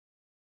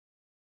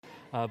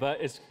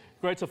But it's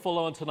great to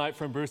follow on tonight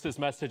from Bruce's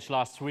message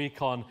last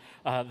week on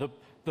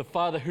the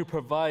father who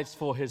provides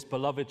for his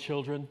beloved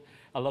children.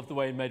 I love the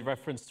way he made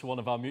reference to one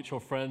of our mutual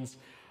friends.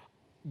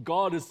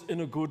 God is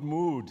in a good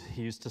mood,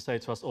 he used to say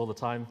to us all the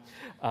time.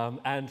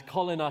 And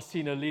Colin, our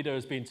senior leader,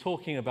 has been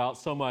talking about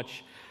so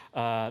much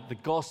the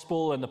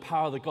gospel and the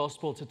power of the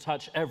gospel to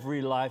touch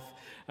every life.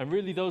 And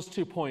really those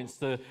 2 points,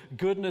 the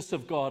goodness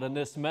of God and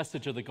this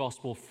message of the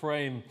gospel,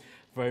 frame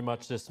very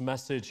much this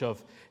message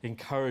of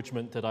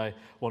encouragement that I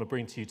want to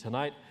bring to you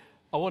tonight.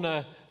 I want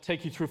to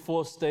take you through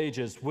 4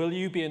 stages. Will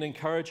you be an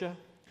encourager?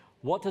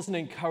 What does an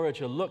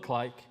encourager look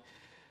like?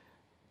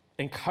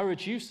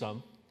 Encourage you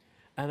some,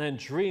 and then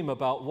dream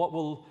about what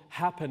will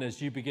happen as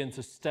you begin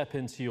to step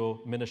into your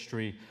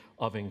ministry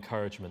of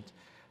encouragement.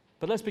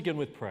 But let's begin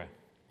with prayer.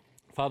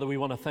 Father, we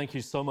want to thank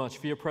you so much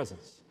for your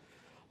presence.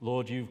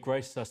 Lord, you've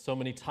graced us so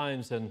many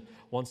times and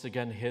once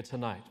again here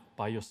tonight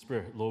by your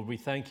Spirit. Lord, we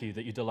thank you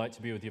that you delight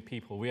to be with your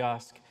people. We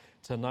ask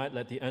tonight,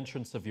 let the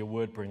entrance of your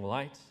word bring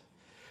light.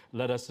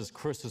 Let us, as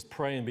Christians,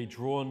 pray and be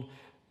drawn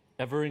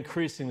ever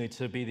increasingly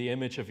to be the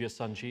image of your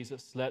Son,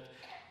 Jesus. Let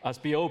us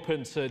be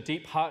open to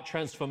deep heart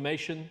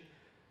transformation.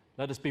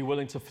 Let us be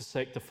willing to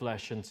forsake the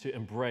flesh and to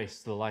embrace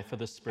the life of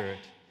the Spirit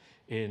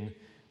in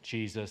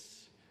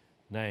Jesus'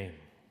 name.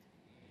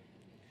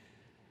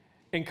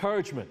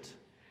 Encouragement.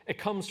 It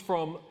comes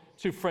from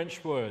 2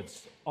 French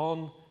words,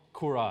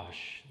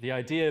 encourage, the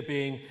idea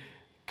being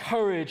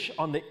courage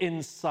on the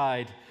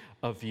inside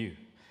of you.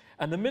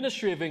 And the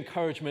ministry of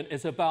encouragement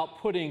is about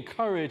putting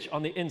courage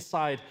on the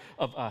inside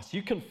of us.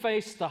 You can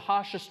face the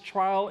harshest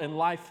trial in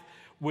life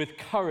with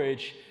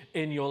courage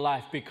in your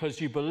life because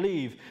you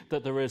believe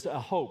that there is a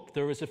hope,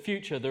 there is a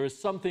future, there is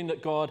something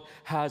that God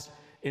has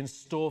in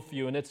store for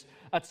you. And it's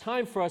a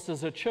time for us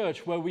as a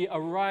church where we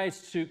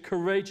arise to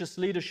courageous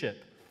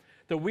leadership,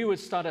 that we would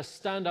start to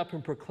stand up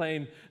and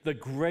proclaim the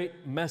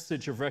great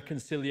message of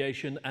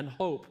reconciliation and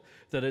hope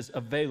that is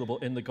available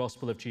in the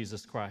gospel of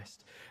Jesus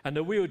Christ. And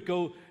that we would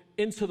go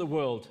into the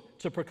world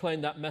to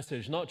proclaim that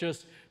message, not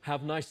just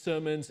have nice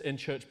sermons in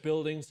church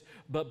buildings,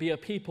 but be a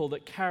people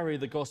that carry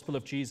the gospel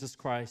of Jesus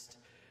Christ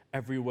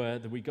everywhere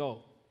that we go.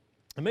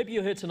 And maybe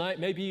you're here tonight,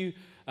 maybe you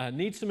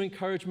need some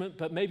encouragement,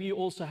 but maybe you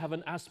also have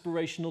an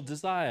aspirational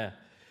desire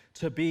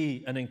to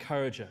be an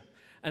encourager.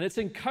 And it's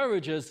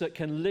encouragers that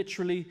can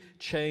literally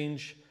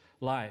change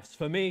lives.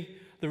 For me,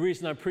 the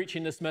reason I'm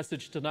preaching this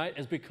message tonight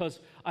is because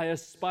I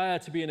aspire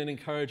to be an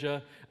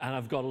encourager, and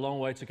I've got a long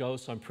way to go,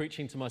 so I'm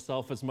preaching to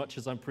myself as much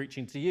as I'm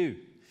preaching to you.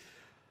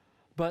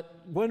 But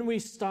when we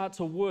start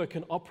to work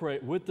and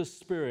operate with the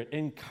Spirit,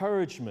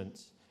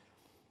 encouragement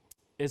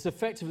is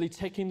effectively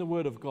taking the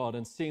Word of God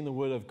and seeing the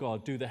Word of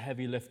God do the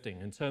heavy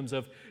lifting in terms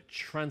of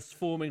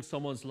transforming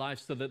someone's life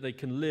so that they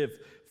can live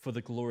for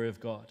the glory of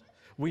God.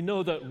 We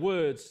know that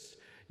words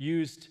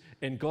used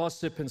in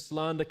gossip and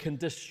slander can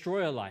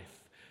destroy a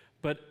life,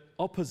 but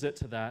opposite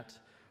to that,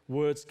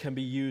 words can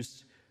be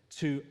used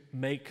to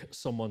make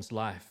someone's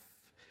life.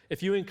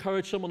 If you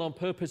encourage someone on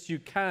purpose, you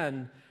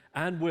can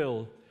and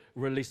will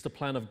release the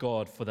plan of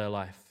God for their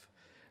life.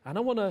 And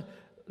I want to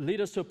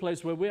lead us to a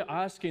place where we're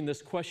asking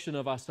this question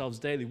of ourselves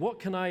daily. What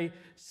can I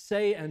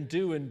say and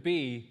do and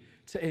be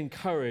to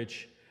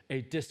encourage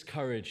a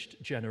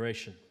discouraged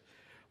generation?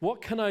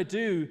 What can I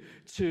do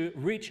to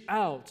reach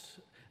out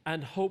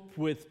and hope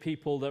with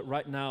people that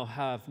right now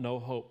have no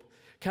hope?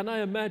 Can I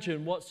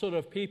imagine what sort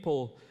of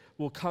people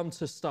will come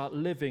to start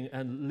living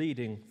and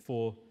leading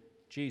for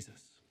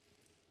Jesus?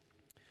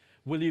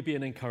 Will you be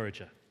an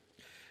encourager?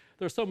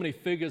 There are so many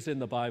figures in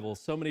the Bible,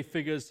 so many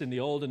figures in the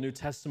Old and New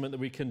Testament that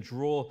we can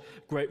draw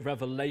great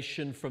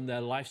revelation from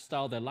their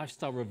lifestyle. Their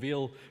lifestyle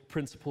reveal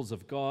principles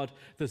of God.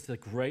 There's the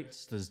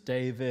greats, there's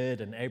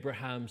David and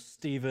Abraham,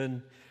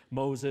 Stephen,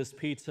 Moses,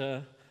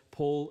 Peter,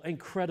 Paul,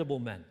 incredible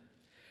men.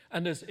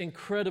 And there's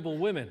incredible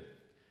women,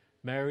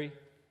 Mary,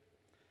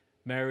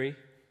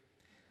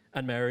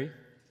 and Mary,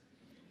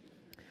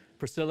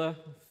 Priscilla,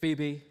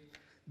 Phoebe,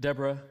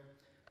 Deborah,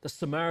 the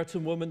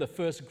Samaritan woman, the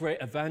first great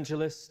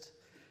evangelist,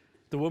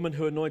 the woman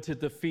who anointed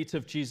the feet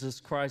of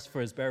Jesus Christ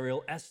for his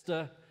burial,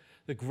 Esther,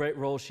 the great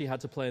role she had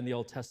to play in the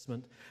Old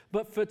Testament.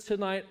 But for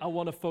tonight, I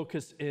want to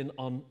focus in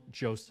on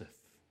Joseph.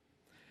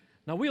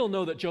 Now, we all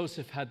know that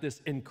Joseph had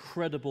this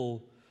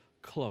incredible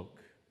cloak.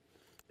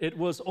 It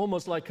was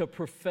almost like a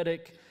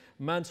prophetic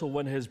mantle.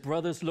 When his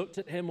brothers looked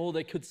at him, all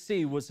they could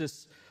see was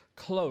this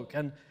cloak.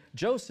 And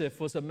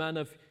Joseph was a man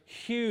of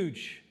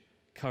huge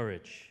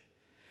courage.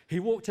 He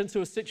walked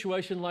into a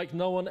situation like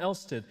no one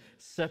else did,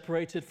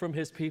 separated from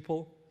his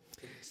people,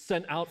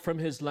 sent out from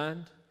his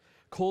land,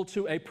 called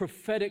to a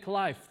prophetic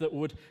life that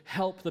would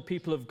help the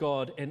people of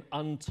God in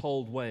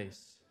untold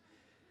ways.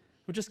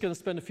 We're just going to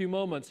spend a few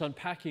moments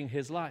unpacking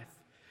his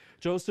life.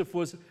 Joseph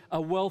was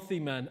a wealthy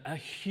man, a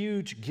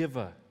huge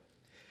giver.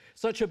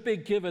 Such a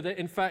big giver that,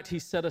 in fact, he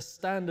set a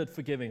standard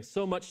for giving,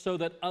 so much so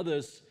that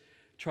others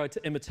tried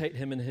to imitate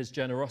him in his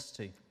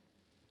generosity.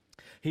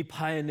 He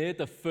pioneered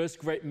the first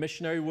great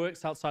missionary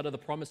works outside of the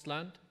Promised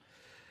Land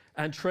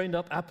and trained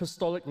up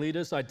apostolic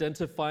leaders,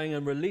 identifying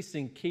and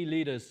releasing key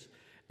leaders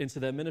into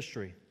their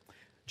ministry.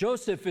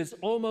 Joseph is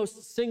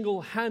almost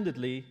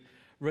single-handedly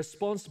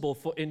responsible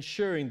for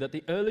ensuring that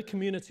the early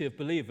community of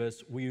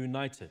believers were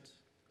united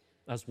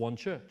as one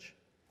church.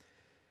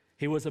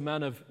 He was a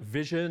man of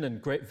vision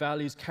and great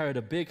values, carried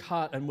a big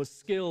heart, and was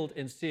skilled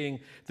in seeing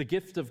the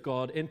gift of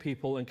God in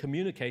people and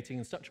communicating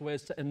in such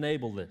ways to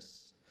enable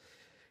this.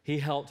 He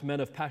helped men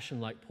of passion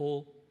like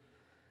Paul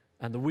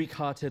and the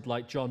weak-hearted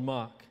like John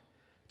Mark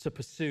to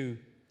pursue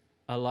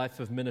a life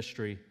of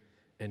ministry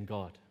in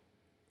God.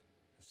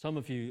 Some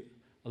of you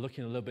are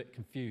looking a little bit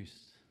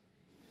confused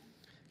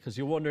because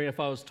you're wondering if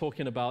I was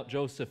talking about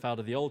Joseph out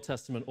of the Old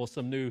Testament or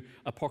some new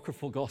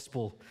apocryphal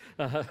gospel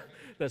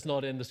that's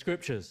not in the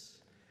scriptures.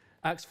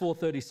 Acts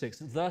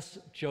 4:36, thus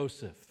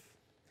Joseph,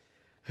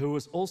 who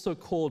was also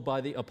called by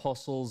the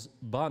apostles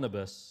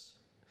Barnabas,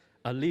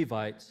 a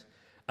Levite,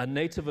 a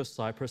native of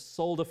Cyprus,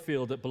 sold a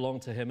field that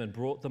belonged to him and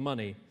brought the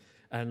money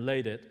and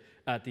laid it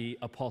at the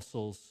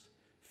apostles'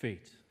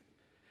 feet.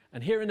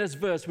 And here in this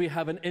verse, we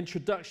have an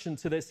introduction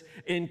to this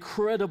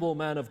incredible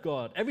man of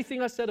God.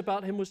 Everything I said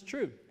about him was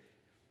true,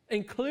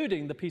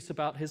 including the piece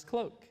about his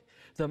cloak,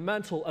 the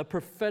mantle, a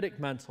prophetic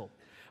mantle.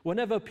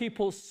 Whenever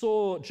people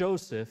saw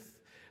Joseph,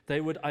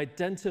 they would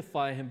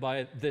identify him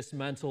by this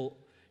mantle,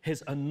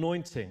 his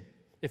anointing.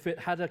 If it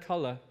had a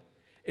color,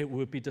 it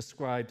would be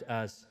described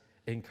as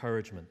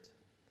encouragement.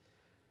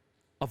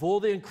 Of all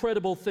the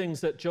incredible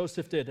things that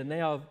Joseph did, and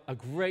they are a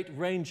great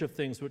range of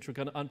things which we're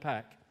going to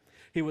unpack,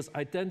 he was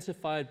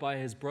identified by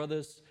his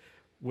brothers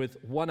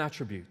with one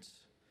attribute,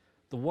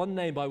 the one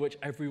name by which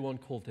everyone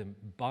called him,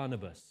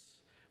 Barnabas,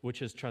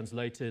 which is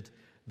translated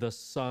the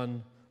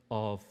son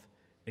of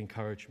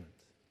encouragement.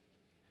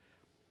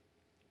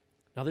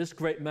 Now, this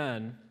great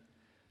man,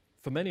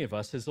 for many of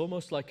us, is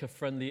almost like a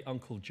friendly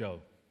Uncle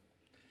Joe.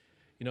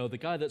 You know, the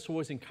guy that's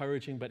always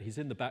encouraging, but he's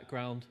in the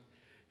background.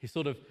 He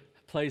sort of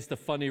plays the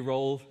funny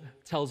role,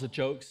 tells the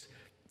jokes,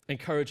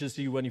 encourages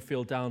you when you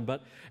feel down.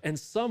 But in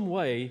some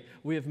way,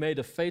 we have made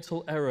a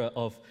fatal error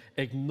of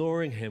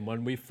ignoring him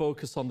when we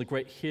focus on the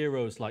great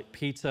heroes like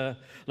Peter,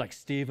 like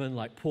Stephen,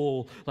 like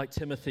Paul, like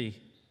Timothy.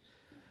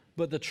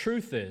 But the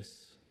truth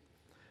is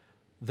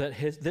that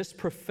this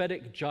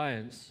prophetic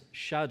giant's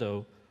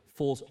shadow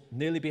falls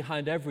nearly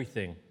behind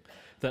everything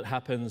that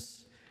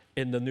happens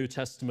in the New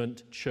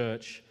Testament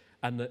church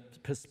and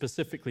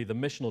specifically the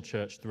missional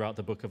church throughout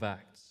the book of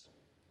Acts.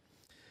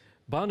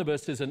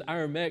 Barnabas is an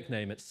Aramaic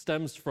name. It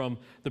stems from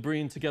the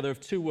bringing together of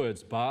two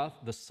words, bar,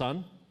 the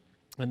son,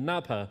 and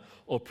nabha,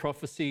 or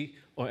prophecy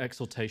or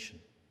exaltation.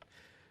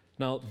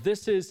 Now,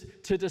 this is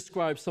to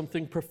describe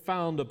something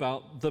profound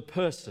about the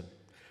person.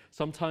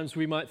 Sometimes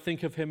we might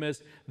think of him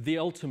as the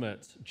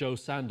ultimate Joe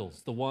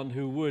Sandals, the one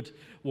who would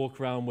walk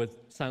around with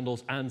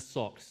sandals and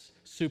socks,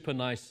 super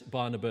nice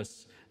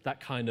Barnabas, that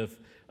kind of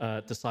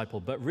disciple.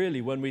 But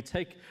really, when we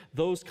take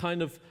those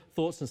kind of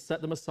thoughts and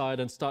set them aside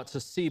and start to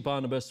see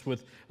Barnabas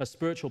with a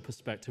spiritual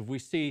perspective, we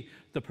see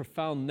the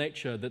profound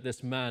nature that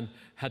this man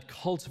had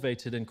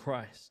cultivated in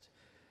Christ.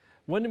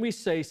 When we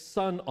say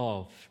son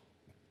of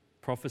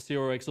prophecy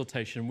or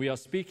exaltation, we are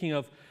speaking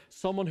of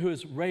someone who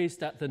is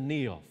raised at the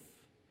knee of.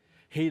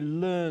 He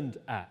learned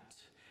at,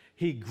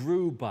 he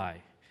grew by,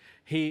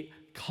 he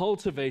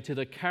cultivated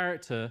a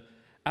character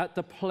at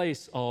the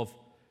place of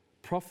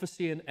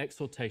prophecy and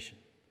exhortation,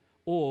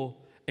 or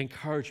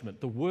encouragement,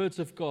 the words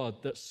of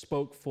God that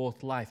spoke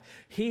forth life.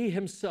 He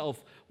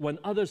himself, when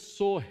others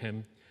saw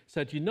him,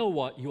 said, you know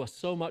what, you are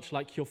so much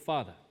like your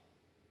father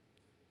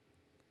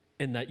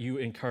in that you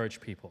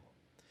encourage people.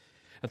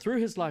 And through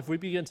his life, we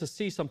begin to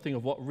see something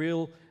of what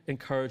real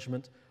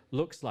encouragement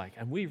looks like.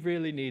 And we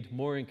really need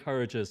more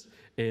encouragers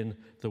in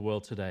the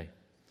world today.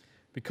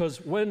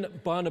 Because when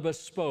Barnabas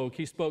spoke,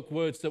 he spoke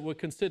words that were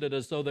considered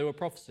as though they were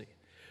prophecy.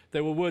 They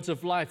were words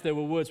of life. They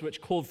were words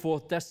which called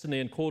forth destiny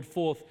and called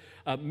forth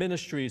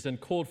ministries and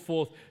called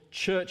forth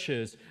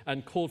churches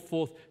and called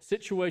forth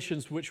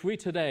situations which we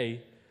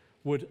today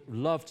would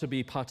love to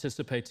be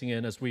participating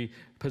in as we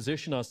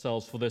position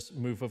ourselves for this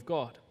move of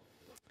God.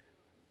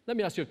 Let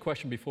me ask you a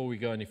question before we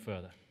go any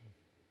further.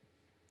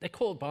 They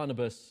called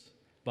Barnabas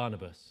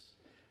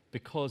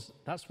because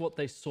that's what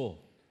they saw.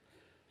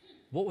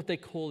 What would they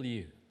call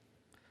you?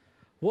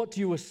 What do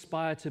you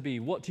aspire to be?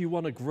 What do you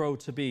want to grow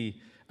to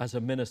be as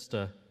a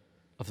minister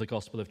of the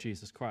gospel of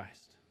Jesus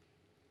Christ?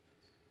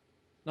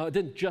 Now, it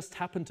didn't just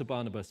happen to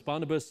Barnabas.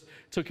 Barnabas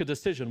took a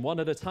decision one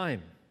at a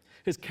time.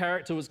 His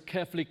character was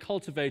carefully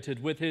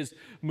cultivated with his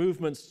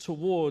movements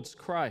towards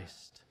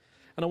Christ.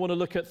 And I want to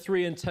look at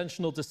three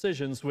intentional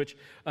decisions which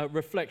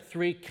reflect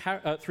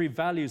three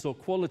values or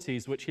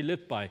qualities which he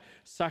lived by: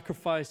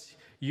 sacrifice,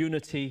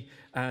 unity,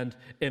 and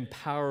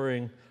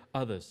empowering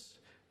others.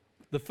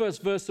 The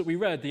first verse that we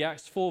read, the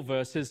Acts 4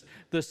 verse, is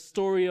the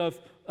story of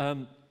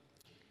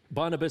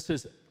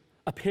Barnabas'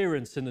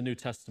 appearance in the New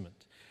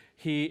Testament.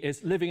 He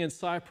is living in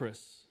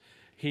Cyprus.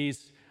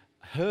 He's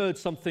heard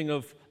something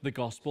of the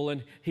gospel,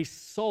 and he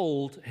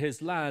sold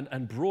his land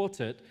and brought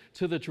it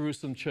to the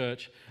Jerusalem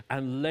church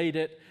and laid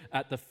it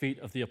at the feet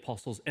of the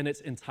apostles in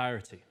its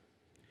entirety.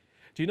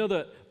 Do you know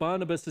that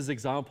Barnabas'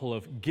 example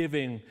of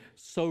giving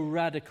so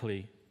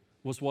radically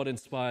was what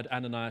inspired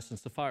Ananias and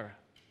Sapphira.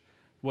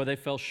 Where they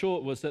fell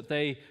short was that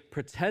they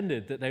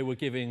pretended that they were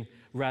giving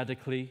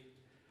radically,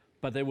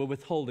 but they were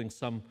withholding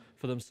some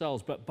for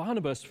themselves. But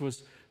Barnabas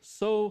was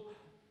so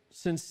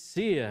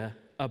sincere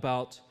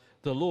about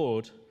the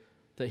Lord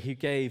that he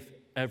gave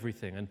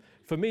everything. And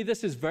for me,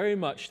 this is very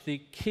much the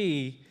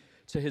key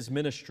to his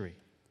ministry.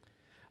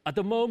 At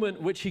the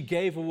moment which he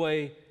gave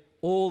away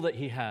all that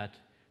he had,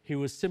 he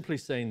was simply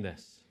saying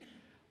this: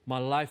 my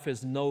life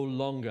is no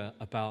longer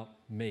about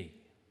me.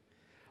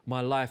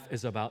 My life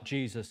is about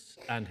Jesus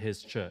and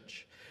his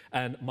church.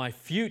 And my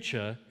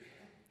future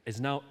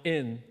is now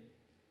in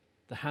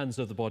the hands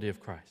of the body of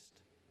Christ.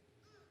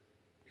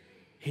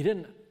 He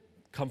didn't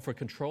come for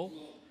control.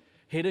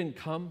 He didn't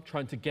come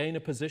trying to gain a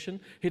position.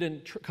 He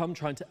didn't come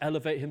trying to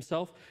elevate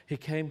himself. He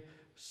came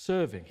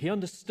serving. He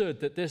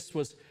understood that this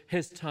was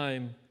his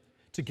time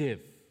to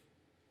give.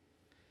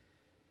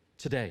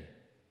 Today.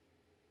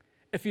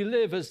 If you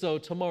live as though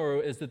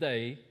tomorrow is the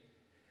day,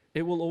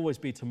 it will always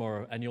be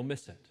tomorrow and you'll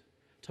miss it.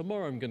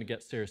 Tomorrow I'm going to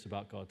get serious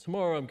about God.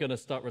 Tomorrow I'm going to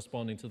start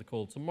responding to the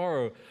call.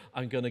 Tomorrow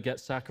I'm going to get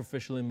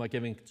sacrificial in my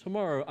giving.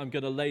 Tomorrow I'm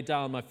going to lay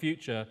down my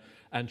future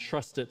and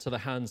trust it to the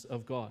hands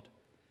of God.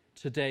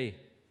 Today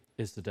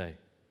is the day.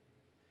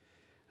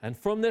 And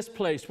from this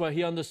place where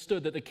he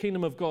understood that the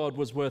kingdom of God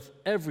was worth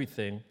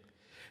everything,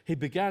 he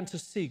began to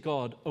see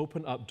God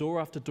open up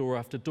door after door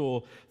after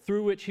door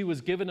through which he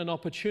was given an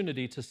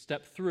opportunity to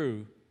step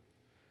through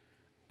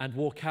and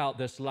walk out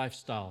this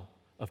lifestyle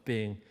of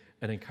being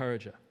an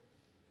encourager.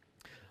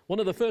 One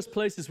of the first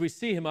places we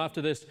see him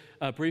after this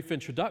brief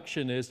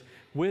introduction is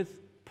with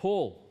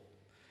Paul.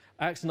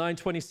 Acts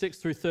 9:26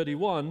 through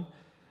 31,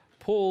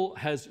 Paul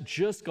has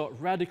just got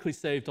radically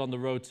saved on the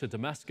road to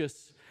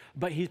Damascus,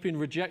 but he's been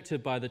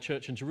rejected by the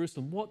church in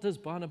Jerusalem. What does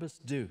Barnabas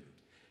do?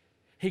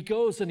 He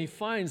goes and he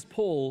finds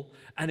Paul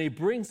and he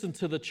brings him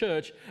to the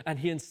church and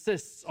he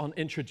insists on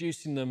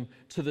introducing them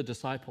to the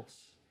disciples.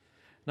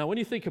 Now, when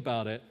you think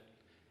about it,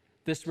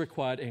 this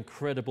required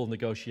incredible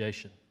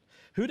negotiation.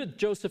 Who did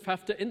Joseph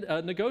have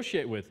to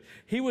negotiate with?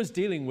 He was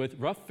dealing with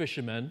rough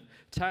fishermen,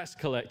 tax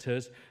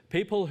collectors,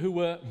 people who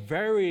were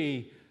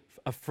very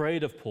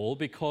afraid of Paul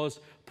because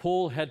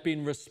Paul had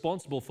been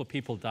responsible for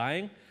people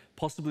dying,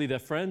 possibly their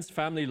friends,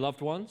 family,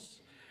 loved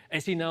ones.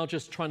 Is he now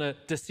just trying to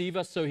deceive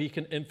us so he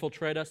can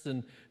infiltrate us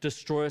and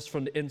destroy us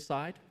from the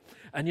inside?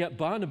 And yet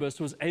Barnabas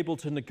was able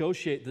to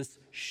negotiate this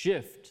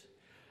shift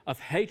of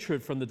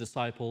hatred from the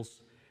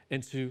disciples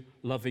into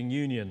loving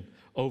union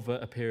over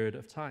a period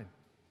of time.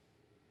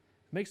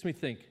 It makes me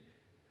think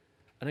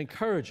an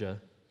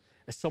encourager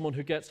is someone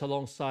who gets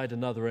alongside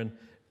another and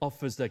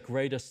offers their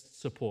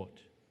greatest support.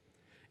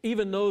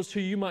 Even those who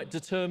you might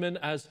determine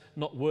as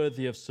not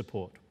worthy of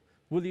support.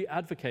 Will you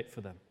advocate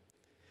for them?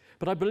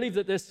 But I believe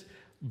that this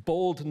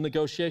bold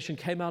negotiation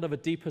came out of a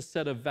deeper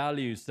set of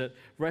values that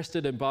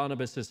rested in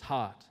Barnabas'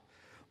 heart,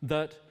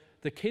 that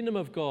the kingdom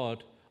of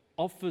God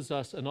offers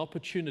us an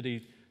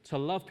opportunity to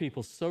love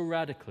people so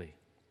radically.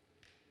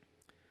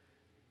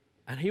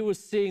 And he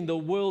was seeing the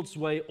world's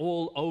way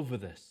all over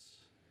this.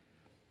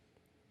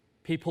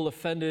 People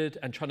offended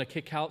and trying to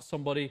kick out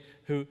somebody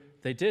who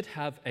they did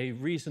have a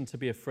reason to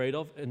be afraid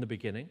of in the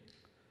beginning.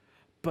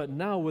 But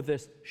now with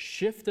this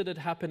shift that had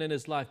happened in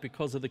his life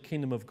because of the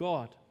kingdom of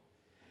God,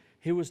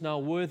 he was now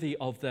worthy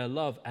of their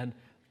love and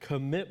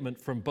commitment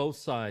from both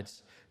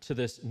sides to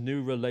this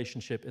new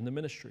relationship in the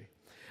ministry.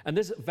 And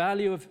this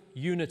value of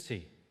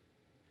unity,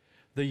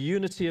 the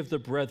unity of the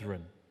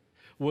brethren,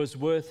 was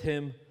worth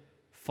him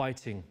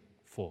fighting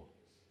for.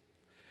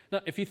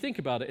 Now, if you think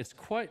about it, it's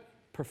quite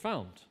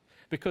profound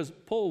because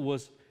Paul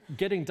was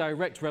getting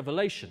direct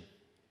revelation.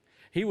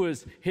 He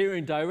was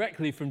hearing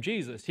directly from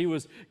Jesus. He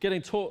was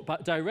getting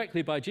taught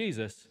directly by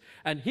Jesus.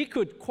 And he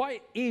could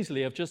quite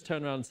easily have just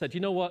turned around and said, you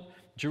know what,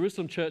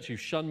 Jerusalem church, you've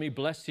shunned me,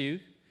 bless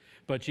you.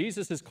 But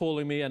Jesus is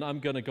calling me and I'm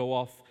going to go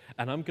off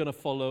and I'm going to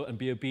follow and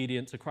be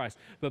obedient to Christ.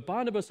 But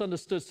Barnabas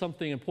understood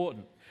something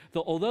important,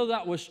 that although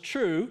that was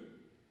true,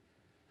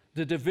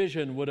 the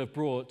division would have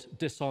brought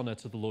dishonor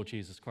to the Lord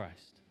Jesus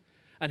Christ.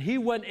 And he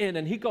went in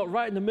and he got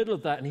right in the middle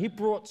of that and he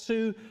brought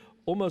two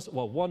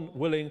one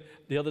willing,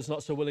 the other's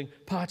not so willing,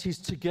 parties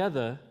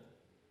together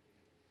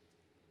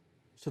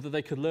so that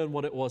they could learn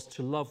what it was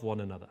to love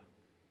one another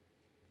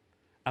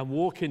and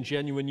walk in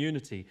genuine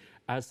unity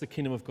as the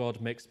kingdom of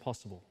God makes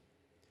possible.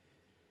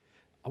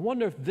 I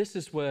wonder if this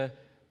is where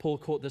Paul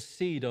caught the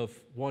seed of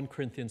 1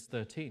 Corinthians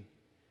 13.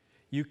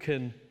 You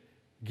can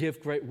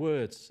give great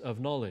words of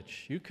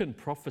knowledge. You can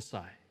prophesy.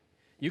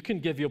 You can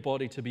give your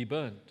body to be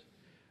burned.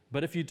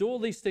 But if you do all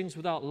these things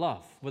without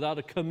love, without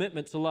a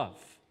commitment to love,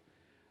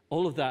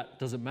 all of that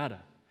doesn't matter.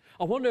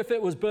 I wonder if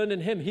it was burned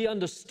in him. He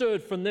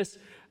understood from this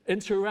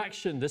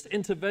interaction, this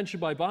intervention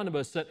by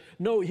Barnabas, that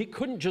no, he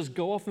couldn't just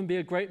go off and be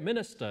a great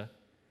minister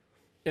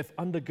if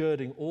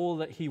undergirding all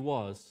that he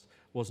was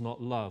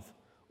not love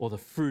or the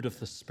fruit of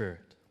the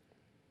Spirit.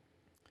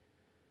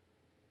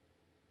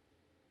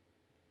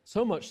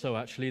 So much so,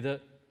 actually, that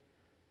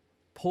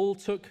Paul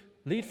took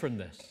lead from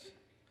this.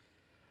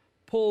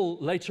 Paul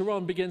later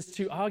on begins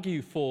to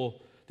argue for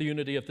the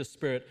unity of the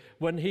Spirit.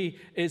 When he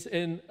is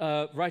in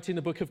writing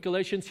the book of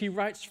Galatians, he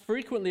writes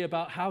frequently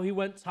about how he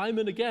went time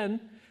and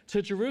again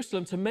to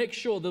Jerusalem to make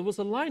sure there was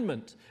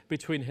alignment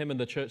between him and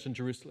the church in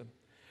Jerusalem,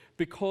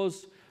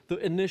 because the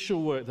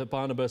initial work that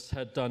Barnabas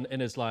had done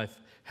in his life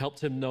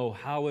helped him know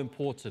how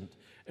important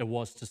it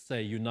was to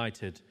stay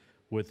united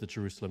with the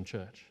Jerusalem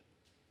church.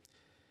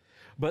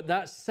 But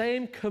that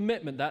same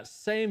commitment, that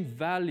same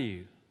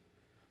value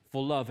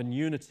for love and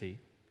unity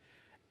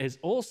is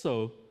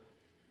also,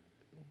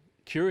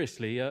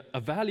 curiously, a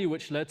value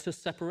which led to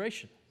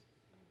separation,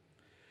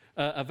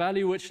 a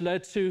value which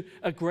led to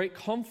a great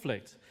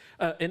conflict.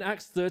 In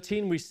Acts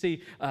 13, we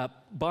see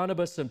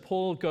Barnabas and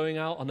Paul going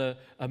out on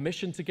a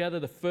mission together,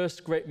 the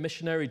first great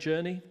missionary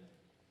journey.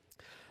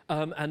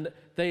 And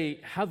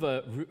they have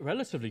a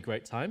relatively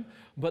great time,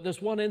 but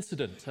there's one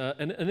incident,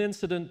 an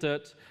incident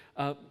that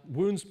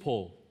wounds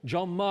Paul.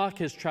 John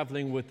Mark is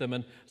traveling with them,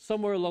 and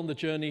somewhere along the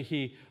journey,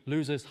 he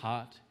loses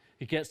heart.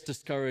 He gets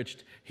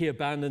discouraged. He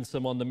abandons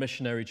them on the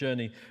missionary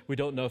journey. We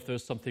don't know if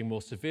there's something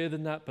more severe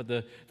than that, but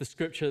the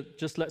scripture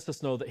just lets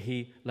us know that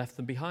he left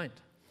them behind.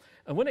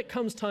 And when it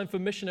comes time for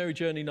missionary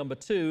journey number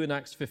 2 in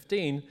Acts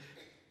 15,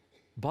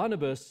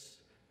 Barnabas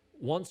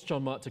wants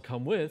John Mark to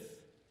come with,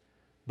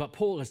 but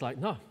Paul is like,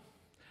 no,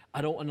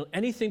 I don't want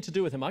anything to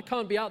do with him. I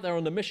can't be out there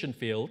on the mission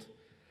field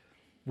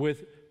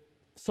with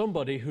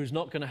somebody who's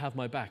not going to have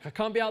my back. I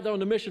can't be out there on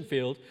the mission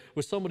field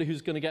with somebody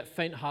who's going to get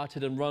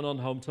faint-hearted and run on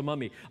home to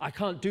mummy. I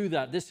can't do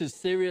that. This is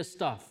serious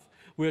stuff.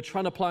 We're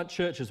trying to plant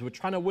churches. We're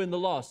trying to win the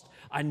lost.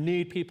 I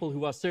need people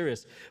who are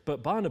serious.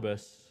 But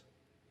Barnabas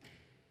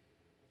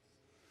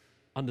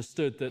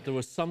understood that there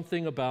was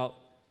something about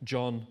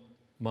John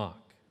Mark.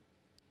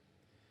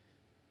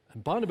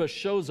 And Barnabas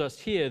shows us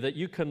here that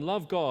you can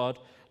love God,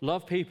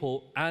 love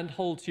people, and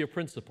hold to your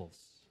principles.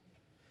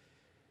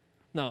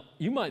 Now,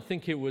 you might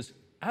think it was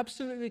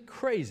absolutely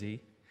crazy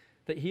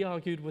that he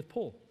argued with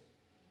Paul.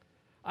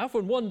 I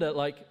often wonder,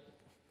 like,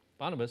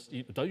 Barnabas,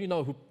 don't you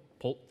know who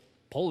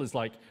Paul is,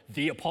 like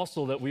the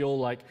apostle that we all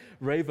like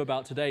rave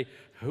about today?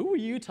 Who are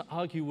you to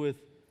argue with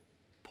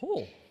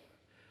Paul?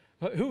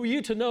 Who are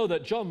you to know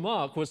that John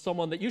Mark was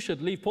someone that you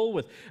should leave Paul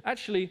with?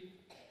 Actually,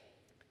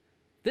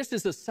 this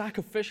is the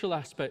sacrificial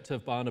aspect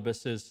of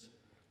Barnabas's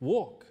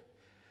walk,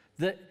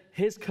 that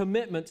his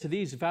commitment to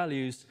these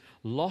values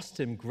lost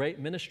him great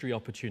ministry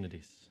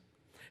opportunities.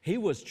 He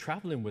was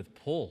traveling with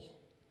Paul,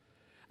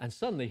 and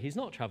suddenly he's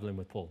not traveling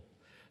with Paul.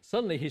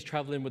 Suddenly he's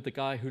traveling with the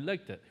guy who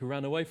legged it, who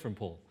ran away from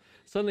Paul.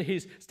 Suddenly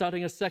he's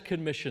starting a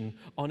second mission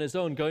on his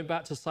own, going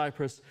back to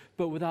Cyprus,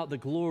 but without the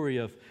glory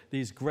of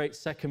these great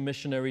second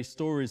missionary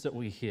stories that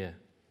we hear.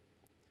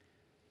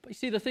 But you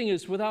see, the thing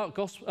is, without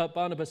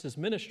Barnabas'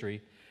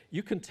 ministry,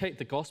 you can take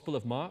the Gospel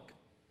of Mark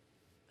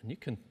and you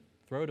can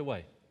throw it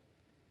away.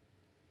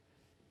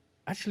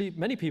 Actually,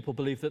 many people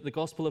believe that the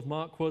Gospel of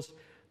Mark was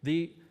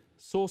the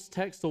source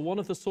text or one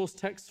of the source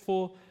texts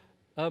for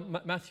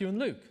Matthew and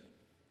Luke.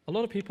 A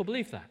lot of people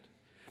believe that.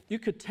 You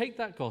could take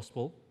that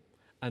Gospel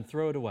and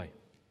throw it away.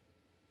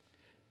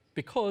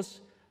 Because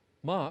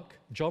Mark,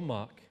 John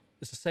Mark,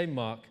 is the same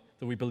Mark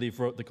that we believe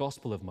wrote the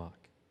Gospel of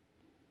Mark.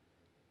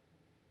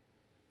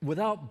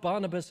 Without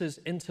Barnabas'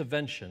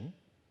 intervention,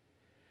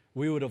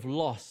 we would have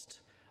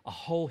lost a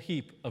whole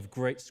heap of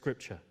great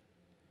scripture.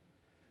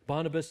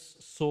 Barnabas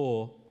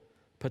saw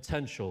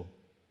potential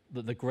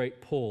that the great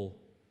Paul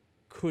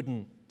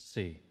couldn't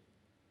see.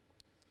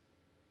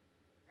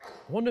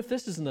 I wonder if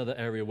this is another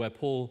area where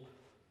Paul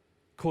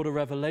caught a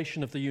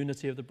revelation of the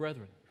unity of the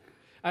brethren.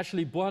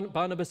 Actually,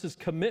 Barnabas'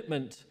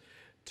 commitment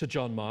to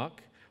John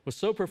Mark was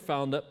so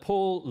profound that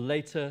Paul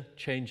later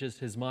changes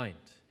his mind.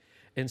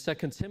 In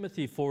 2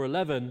 Timothy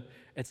 4:11,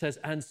 it says,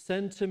 "And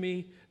send to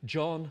me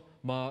John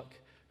Mark,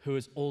 who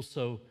is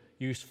also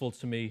useful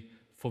to me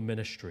for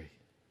ministry."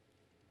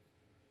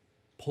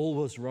 Paul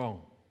was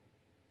wrong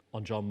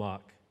on John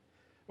Mark,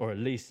 or at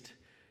least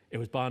it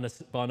was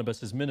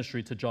Barnabas'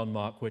 ministry to John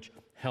Mark which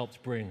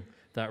helped bring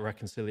that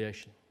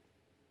reconciliation.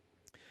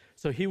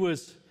 So he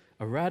was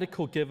a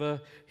radical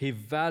giver, he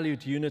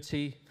valued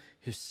unity,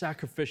 he was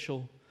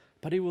sacrificial,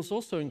 but he was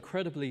also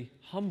incredibly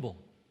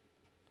humble.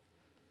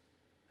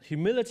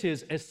 Humility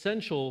is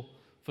essential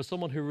for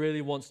someone who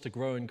really wants to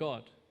grow in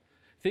God.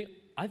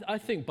 I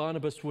think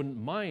Barnabas wouldn't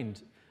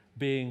mind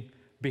being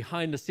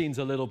behind the scenes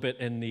a little bit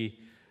in the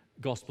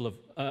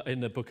in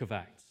the book of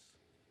Acts.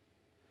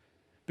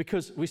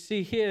 Because we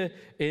see here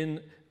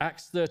in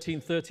Acts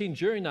 13:13,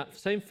 during that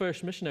same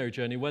first missionary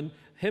journey, when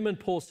him and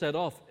Paul set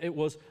off, it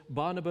was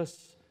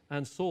Barnabas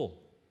and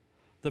Saul.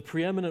 The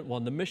preeminent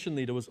one, the mission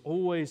leader, was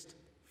always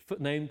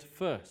named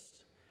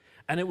first.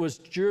 And it was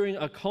during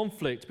a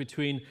conflict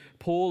between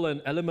Paul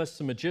and Elymas,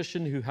 the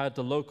magician, who had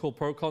the local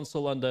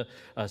proconsul under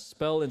a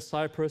spell in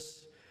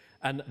Cyprus,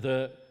 and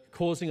the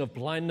causing of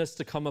blindness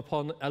to come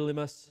upon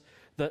Elymas,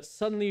 that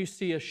suddenly you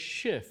see a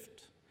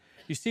shift.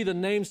 You see the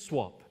name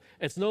swap.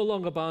 It's no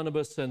longer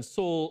Barnabas and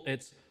Saul,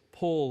 it's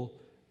Paul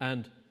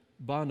and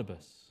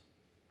Barnabas.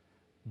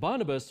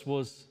 Barnabas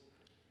was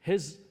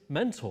his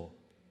mentor,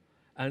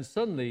 and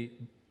suddenly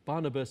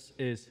Barnabas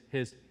is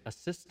his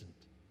assistant.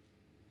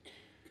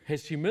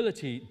 his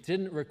humility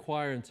didn't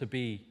require him to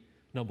be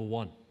number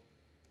one.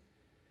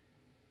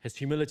 His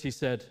humility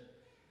said,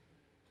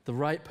 the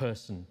right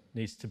person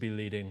needs to be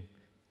leading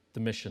the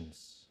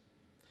missions.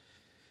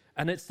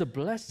 And it's the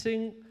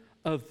blessing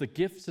of the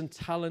gifts and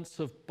talents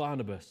of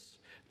Barnabas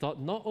that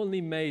not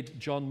only made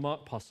John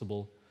Mark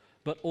possible,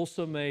 but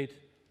also made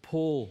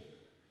Paul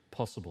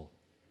possible.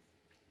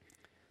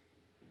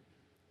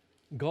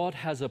 God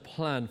has a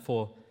plan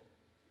for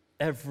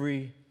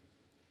every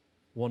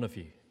one of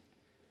you,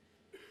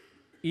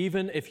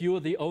 even if you are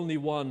the only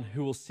one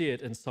who will see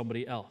it in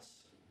somebody else.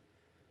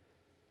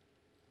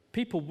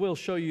 People will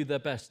show you their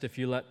best if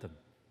you let them.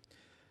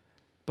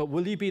 But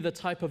will you be the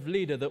type of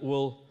leader that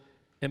will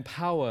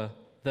empower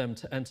them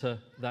to enter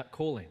that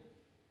calling?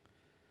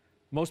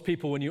 Most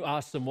people, when you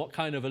ask them, what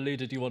kind of a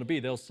leader do you want to be?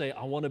 They'll say,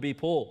 I want to be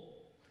Paul.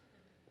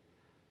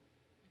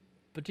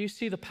 But do you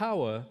see the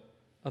power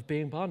of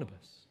being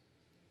Barnabas?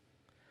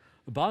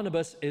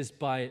 Barnabas is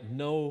by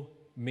no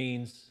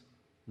means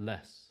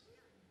less.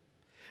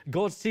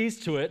 God sees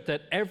to it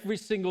that every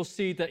single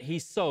seed that he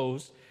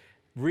sows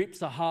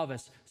reaps a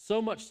harvest,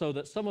 so much so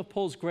that some of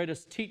Paul's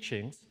greatest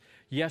teachings,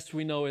 yes,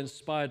 we know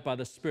inspired by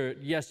the Spirit,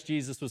 yes,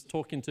 Jesus was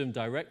talking to him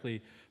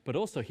directly, but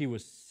also he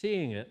was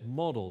seeing it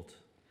modeled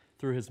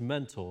through his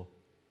mentor,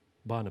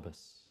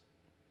 Barnabas.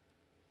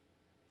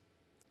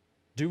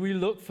 Do we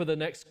look for the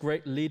next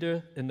great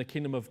leader in the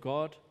kingdom of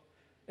God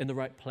in the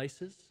right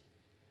places?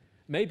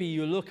 Maybe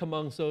you look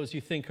amongst those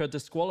you think are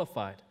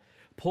disqualified.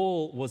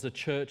 Paul was a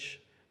church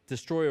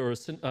destroyer,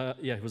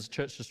 he was a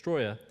church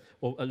destroyer,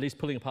 or at least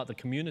pulling apart the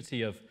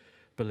community of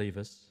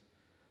believers.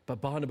 But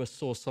Barnabas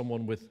saw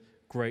someone with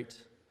great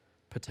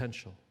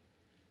potential.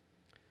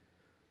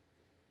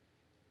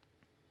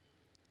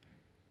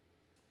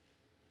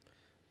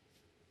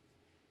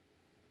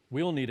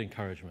 We all need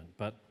encouragement,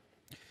 but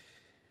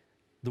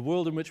the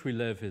world in which we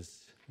live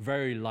is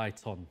very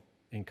light on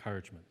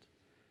encouragement.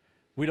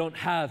 We don't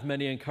have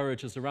many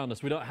encouragers around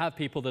us. We don't have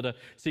people that are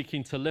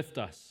seeking to lift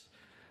us.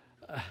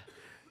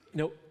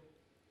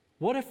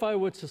 What if I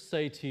were to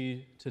say to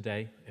you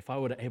today, if I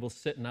were to able to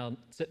sit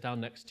down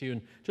next to you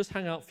and just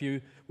hang out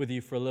with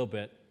you for a little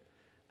bit,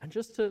 and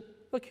just to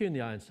look you in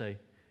the eye and say,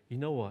 you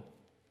know what?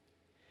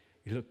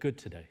 You look good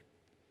today.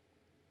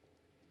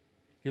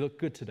 You look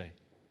good today.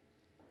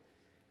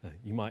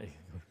 You might,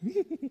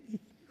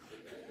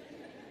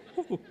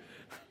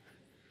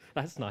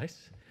 that's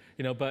nice.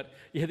 But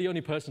you're the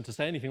only person to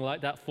say anything like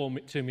that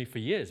to me for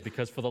years,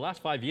 because for the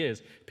last 5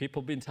 years,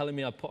 people have been telling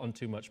me I've put on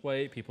too much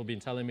weight. People have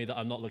been telling me that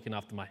I'm not looking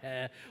after my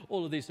hair,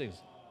 all of these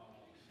things.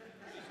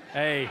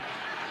 Hey,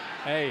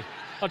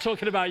 I'm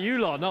talking about you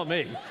lot, not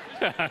me.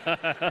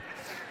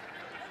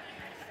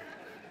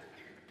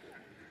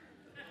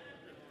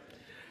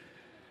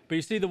 But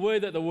you see, the way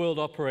that the world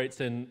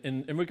operates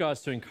in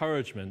regards to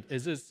encouragement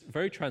is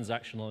very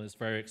transactional and it's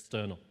very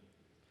external.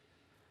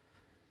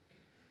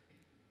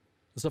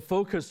 There's a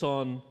focus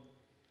on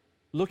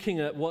looking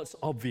at what's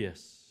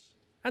obvious.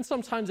 And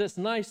sometimes it's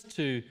nice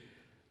to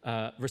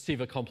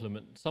receive a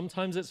compliment.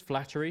 Sometimes it's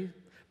flattery,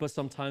 but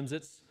sometimes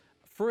it's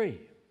free.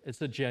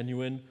 It's a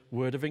genuine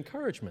word of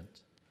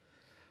encouragement.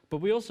 But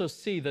we also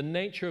see the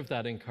nature of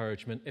that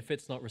encouragement if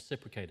it's not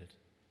reciprocated.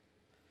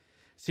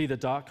 See the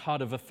dark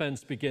heart of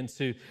offense begin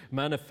to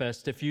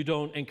manifest if you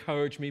don't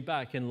encourage me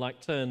back in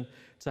like turn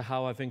to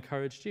how I've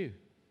encouraged you.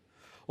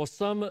 Or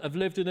some have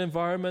lived in an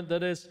environment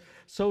that is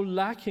so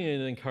lacking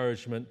in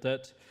encouragement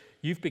that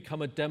you've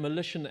become a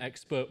demolition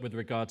expert with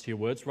regard to your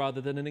words rather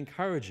than an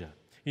encourager.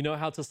 You know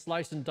how to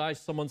slice and dice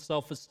someone's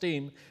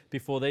self-esteem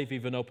before they've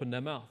even opened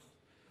their mouth.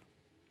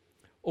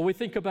 Or we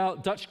think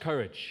about Dutch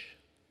courage.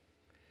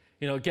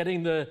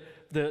 Getting the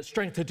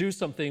strength to do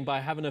something by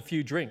having a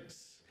few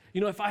drinks.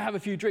 If I have a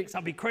few drinks,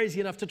 I'll be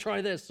crazy enough to try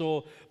this,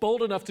 or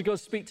bold enough to go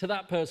speak to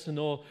that person,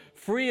 or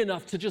free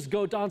enough to just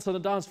go dance on the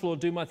dance floor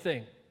and do my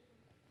thing.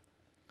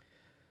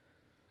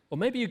 Or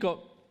maybe you've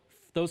got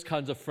those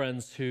kinds of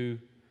friends who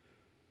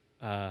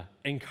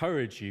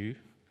encourage you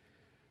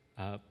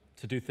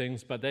to do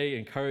things, but they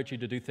encourage you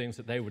to do things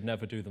that they would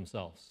never do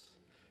themselves.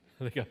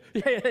 They go,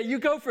 yeah, you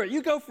go for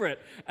it.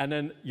 And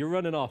then you're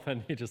running off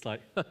and you're just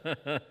like,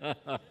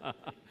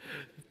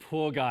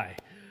 poor guy.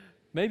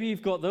 Maybe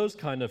you've got those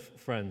kind of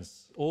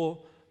friends, or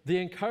the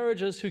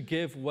encouragers who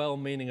give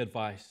well-meaning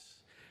advice.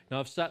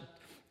 Now, I've sat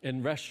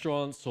in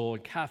restaurants or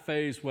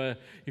cafes where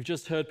you've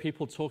just heard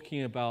people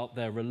talking about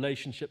their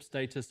relationship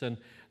status, and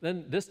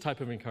then this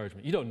type of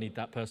encouragement. You don't need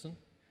that person.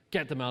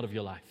 Get them out of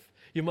your life.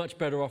 You're much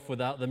better off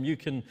without them. You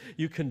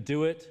can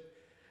do it.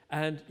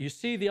 And you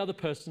see the other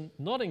person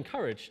not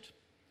encouraged.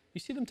 You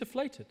see them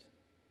deflated.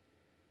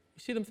 You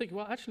see them think,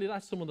 well, actually,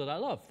 that's someone that I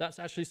love. That's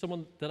actually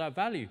someone that I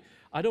value.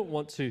 I don't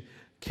want to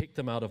kick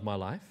them out of my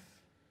life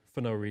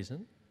for no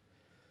reason.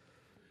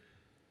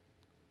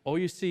 Or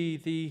you see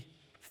the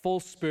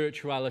false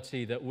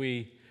spirituality that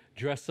we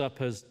dress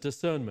up as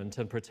discernment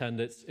and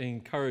pretend it's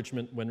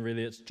encouragement when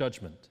really it's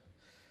judgment.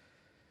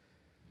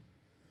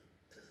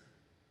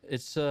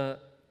 It's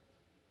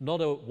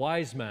not a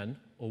wise man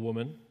or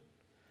woman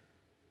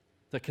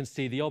that can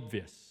see the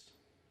obvious.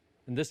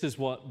 And this is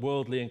what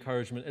worldly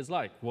encouragement is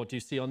like. What do you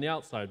see on the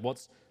outside?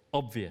 What's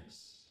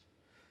obvious?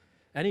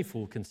 Any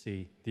fool can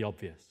see the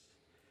obvious.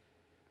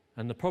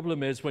 And the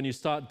problem is when you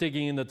start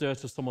digging in the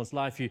dirt of someone's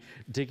life, you're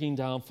digging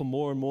down for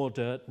more and more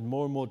dirt and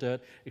more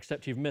dirt,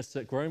 except you've missed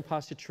that growing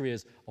past your tree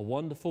is a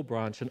wonderful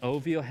branch, and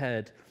over your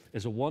head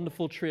is a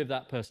wonderful tree of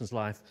that person's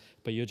life,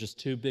 but you're just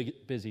too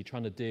busy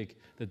trying to dig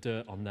the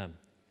dirt on them.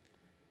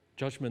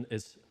 Judgment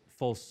is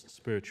false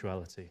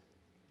spirituality.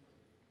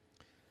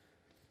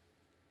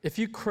 If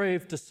you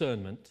crave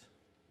discernment,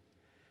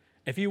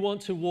 if you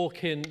want to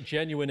walk in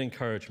genuine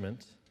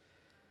encouragement,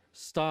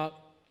 start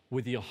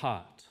with your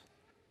heart.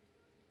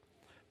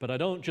 But I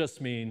don't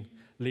just mean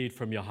lead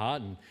from your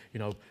heart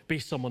and, be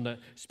someone that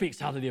speaks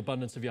out of the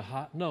abundance of your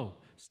heart. No,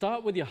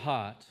 start with your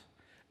heart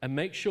and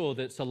make sure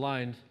that it's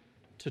aligned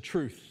to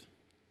truth.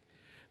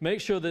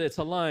 Make sure that it's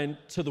aligned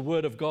to the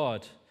Word of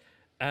God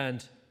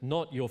and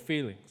not your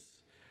feelings.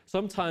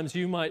 Sometimes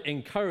you might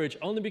encourage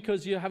only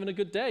because you're having a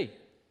good day.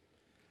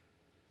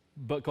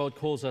 But God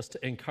calls us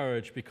to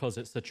encourage because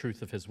it's the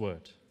truth of His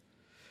Word.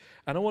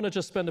 And I want to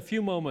just spend a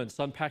few moments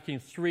unpacking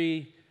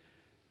 3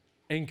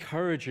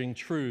 encouraging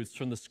truths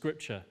from the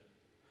Scripture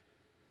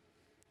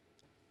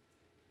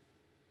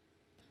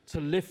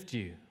to lift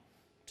you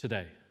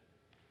today.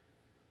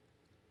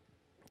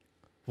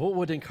 What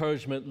would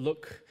encouragement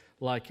look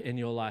like in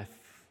your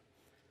life?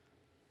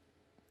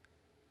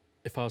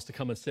 If I was to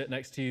come and sit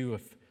next to you,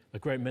 if a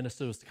great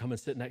minister was to come and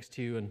sit next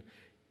to you and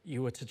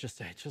you were to just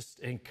say, just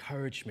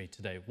encourage me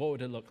today, what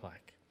would it look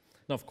like?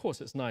 Now, of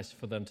course, it's nice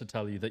for them to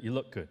tell you that you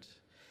look good.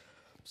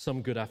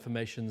 Some good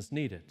affirmations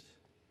needed.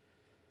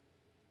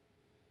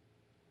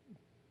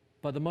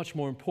 But the much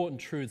more important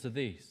truths are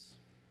these.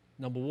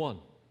 Number 1,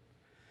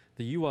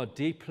 that you are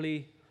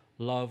deeply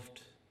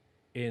loved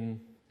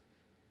in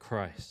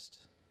Christ.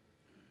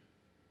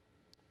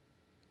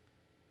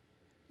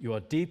 You are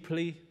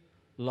deeply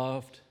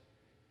loved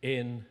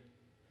in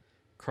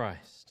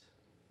Christ.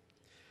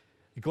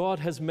 God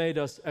has made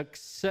us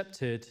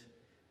accepted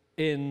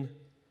in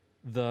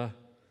the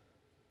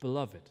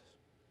beloved,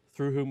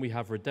 through whom we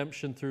have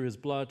redemption through His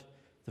blood,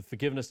 the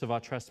forgiveness of our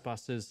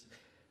trespasses,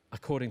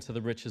 according to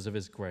the riches of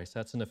His grace.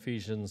 That's in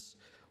Ephesians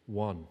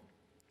 1.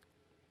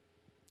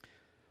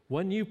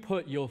 When you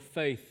put your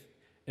faith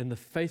in the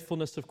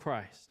faithfulness of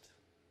Christ,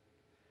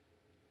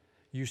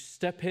 you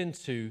step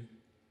into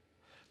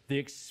the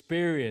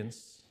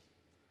experience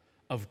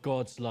of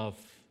God's love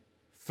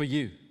for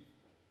you.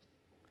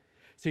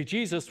 See,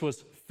 Jesus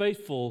was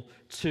faithful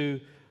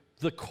to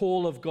the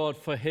call of God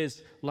for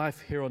His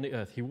life here on the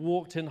earth. He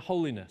walked in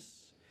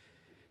holiness.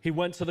 He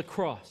went to the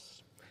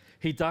cross.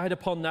 He died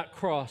upon that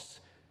cross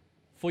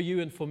for you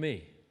and for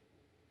me.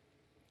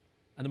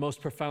 And the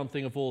most profound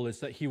thing of all is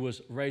that He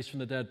was raised from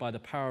the dead by the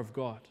power of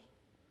God.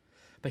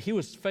 But He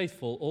was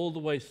faithful all the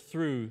way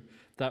through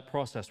that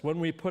process. When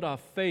we put our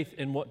faith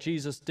in what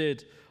Jesus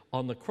did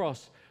on the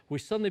cross, we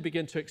suddenly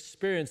begin to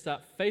experience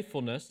that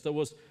faithfulness that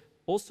was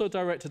also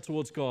directed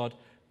towards God,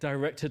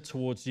 directed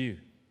towards you.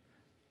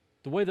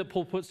 The way that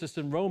Paul puts this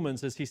in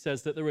Romans is he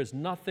says that there is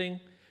nothing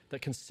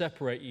that can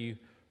separate you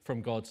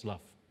from God's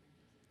love.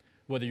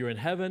 Whether you're in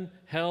heaven,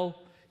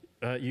 hell,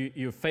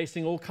 you're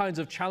facing all kinds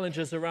of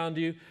challenges around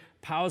you,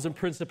 powers and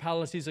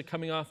principalities are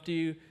coming after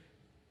you,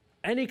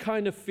 any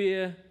kind of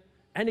fear,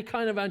 any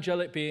kind of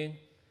angelic being,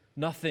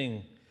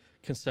 nothing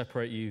can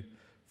separate you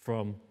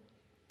from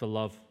the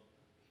love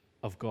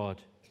of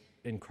God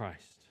in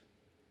Christ.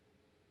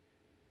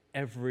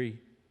 Every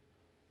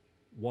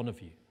one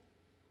of you,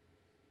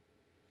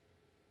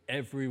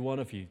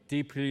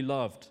 deeply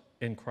loved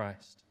in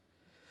Christ.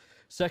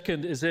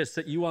 Second is this,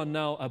 that you are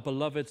now a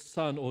beloved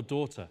son or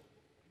daughter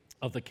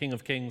of the King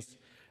of Kings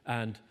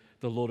and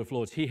the Lord of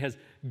Lords. He has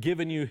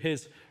given you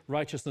His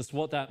righteousness.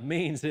 What that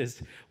means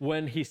is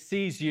when He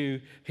sees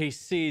you, He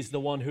sees the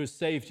one who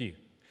saved you.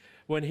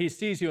 When He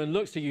sees you and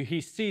looks at you,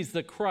 He sees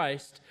the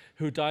Christ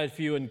who died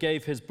for you and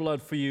gave His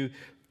blood for you.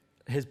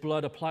 His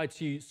blood applied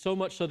to you so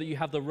much so that you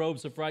have the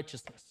robes of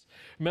righteousness.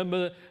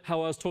 Remember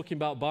how I was talking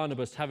about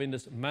Barnabas having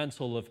this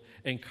mantle of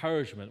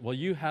encouragement? Well,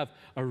 you have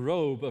a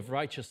robe of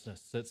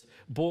righteousness that's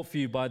bought for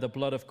you by the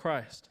blood of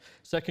Christ.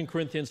 2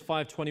 Corinthians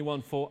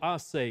 5:21, for our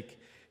sake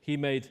He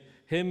made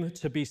Him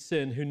to be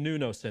sin who knew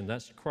no sin,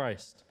 that's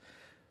Christ,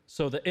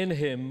 so that in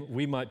Him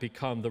we might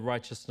become the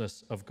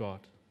righteousness of God.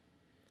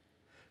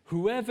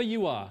 Whoever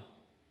you are,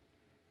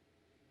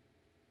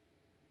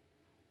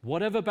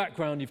 whatever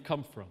background you've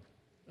come from,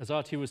 as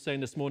Artie was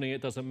saying this morning,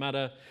 it doesn't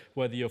matter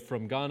whether you're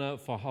from Ghana,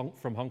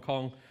 from Hong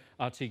Kong.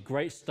 Artie,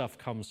 great stuff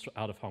comes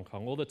out of Hong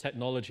Kong. All the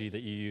technology that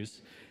you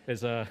use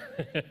is it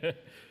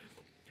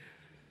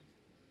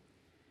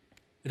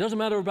doesn't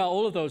matter about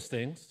all of those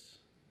things.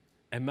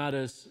 It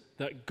matters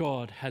that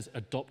God has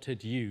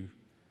adopted you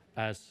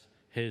as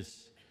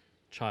His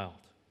child.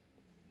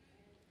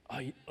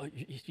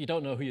 You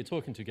don't know who you're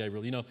talking to,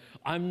 Gabriel.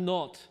 I'm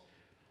not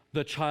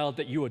the child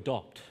that you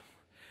adopt.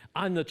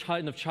 I'm the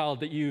kind of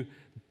child that you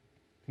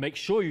make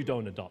sure you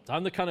don't adopt.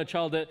 I'm the kind of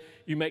child that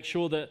you make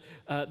sure that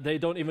they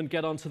don't even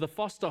get onto the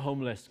foster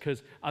home list,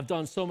 because I've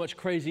done so much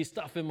crazy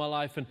stuff in my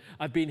life, and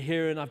I've been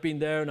here and I've been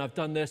there and I've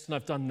done this and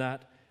I've done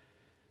that.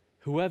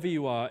 Whoever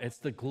you are, it's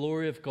the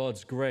glory of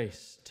God's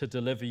grace to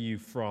deliver you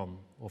from,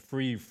 or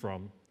free you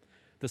from,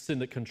 the sin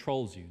that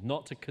controls you,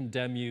 not to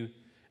condemn you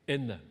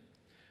in them.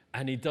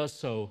 And he does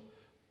so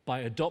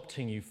by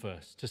adopting you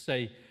first, to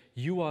say,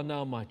 you are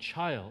now my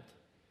child.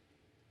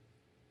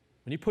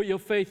 When you put your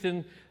faith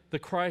in the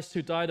Christ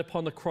who died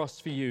upon the cross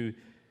for you,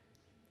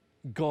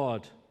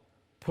 God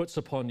puts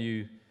upon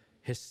you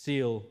his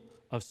seal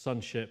of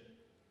sonship.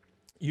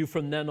 You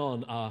from then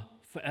on are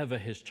forever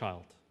his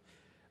child.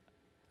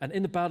 And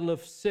in the battle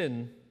of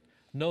sin,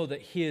 know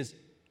that he is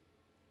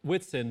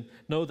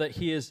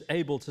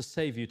able to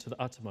save you to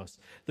the uttermost.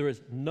 There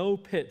is no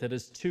pit that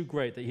is too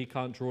great that he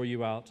can't draw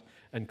you out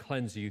and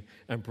cleanse you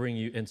and bring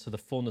you into the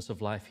fullness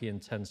of life he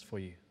intends for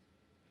you.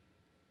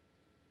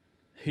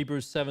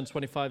 Hebrews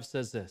 7:25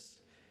 says this: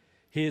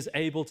 he is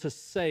able to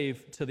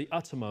save to the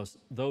uttermost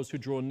those who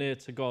draw near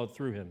to God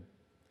through him,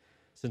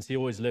 since he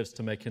always lives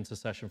to make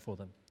intercession for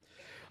them.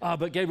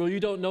 But Gabriel, you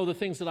don't know the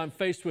things that I'm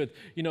faced with.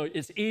 You know,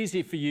 it's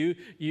easy for you.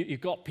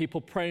 You've got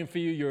people praying for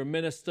you. You're a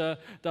minister,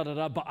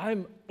 but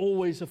I'm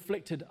always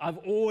afflicted. I've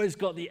always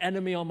got the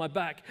enemy on my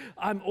back.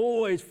 I'm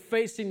always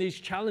facing these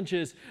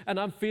challenges, and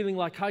I'm feeling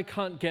like I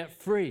can't get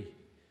free.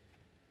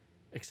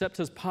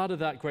 Except as part of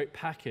that great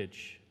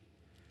package,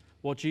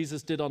 what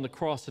Jesus did on the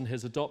cross and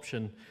his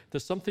adoption,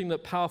 there's something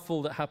that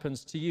powerful that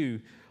happens to you.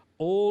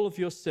 All of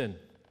your sin,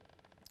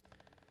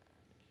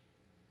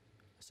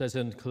 says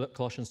in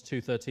Colossians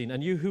 2:13,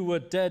 and you who were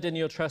dead in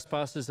your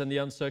trespasses and the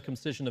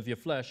uncircumcision of your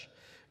flesh,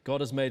 God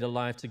has made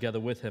alive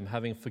together with him,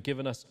 having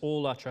forgiven us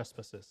all our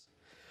trespasses,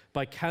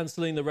 by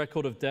canceling the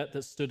record of debt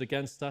that stood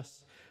against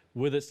us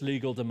with its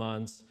legal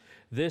demands.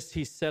 This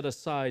he set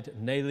aside,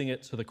 nailing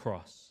it to the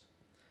cross.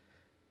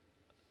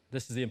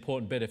 This is the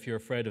important bit if you're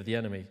afraid of the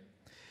enemy.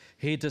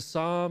 He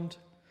disarmed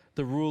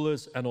the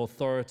rulers and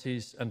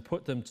authorities and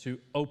put them to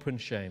open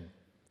shame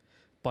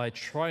by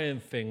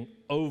triumphing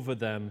over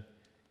them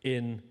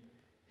in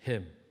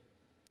him.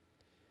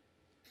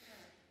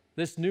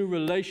 This new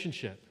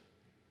relationship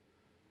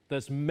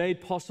that's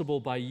made possible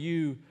by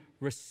you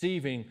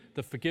receiving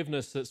the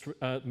forgiveness that's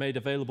made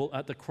available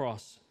at the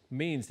cross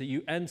means that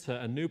you enter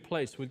a new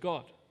place with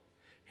God.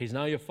 He's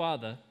now your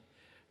Father,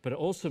 but it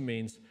also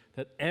means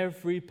that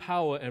every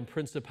power and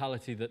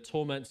principality that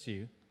torments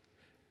you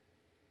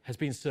has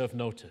been served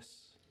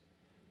notice.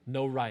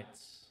 No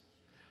rights.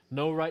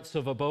 No rights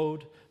of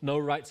abode, no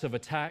rights of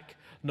attack,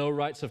 no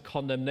rights of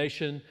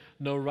condemnation,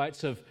 no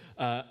rights of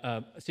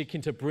seeking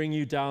to bring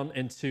you down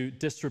into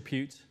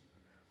disrepute.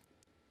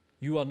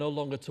 You are no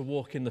longer to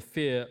walk in the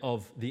fear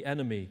of the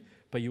enemy,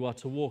 but you are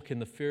to walk in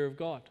the fear of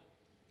God,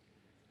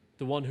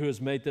 the one who has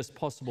made this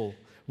possible.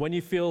 When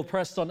you feel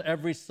pressed on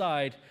every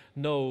side,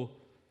 know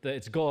that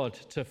it's God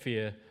to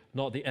fear,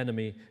 not the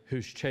enemy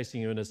who's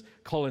chasing you. And as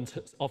Colin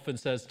often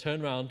says,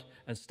 turn around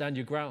and stand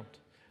your ground.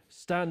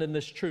 Stand in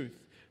this truth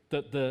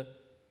that the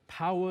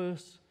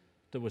powers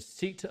that would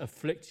seek to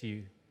afflict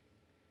you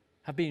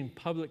have been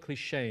publicly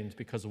shamed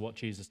because of what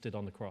Jesus did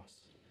on the cross.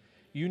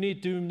 You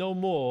need do no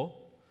more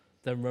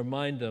than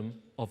remind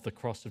them of the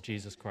cross of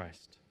Jesus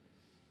Christ.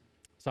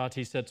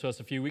 Sati said to us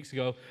a few weeks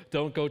ago,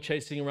 don't go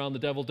chasing around the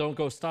devil. Don't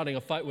go starting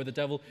a fight with the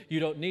devil. You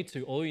don't need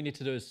to. All you need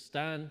to do is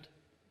stand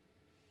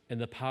in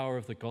the power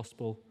of the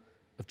gospel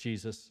of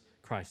Jesus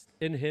Christ.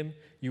 In him,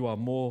 you are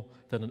more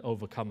than an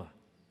overcomer.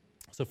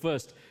 So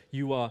first,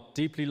 you are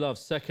deeply loved.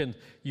 Second,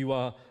 you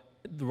are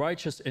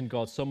righteous in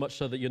God, so much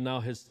so that you're now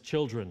his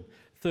children.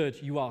 Third,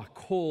 you are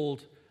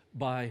called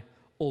by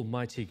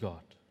Almighty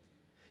God.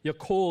 You're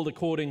called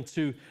according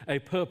to a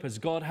purpose.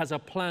 God has a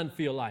plan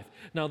for your life.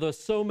 Now, there's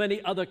so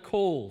many other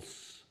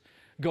calls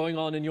going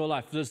on in your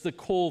life. There's the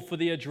call for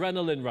the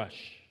adrenaline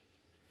rush.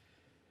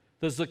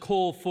 There's the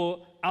call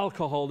for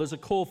alcohol. There's a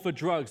call for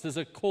drugs. There's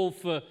a call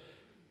for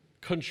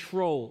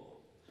control.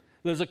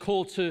 There's a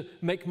call to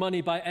make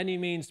money by any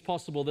means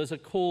possible. There's a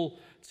call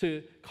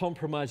to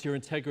compromise your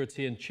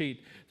integrity and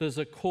cheat. There's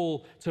a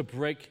call to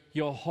break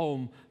your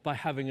home by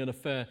having an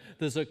affair.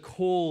 There's a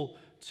call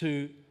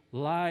to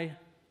lie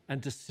and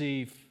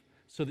deceive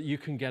so that you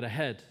can get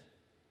ahead.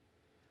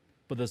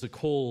 But there's a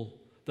call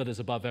that is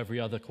above every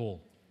other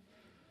call.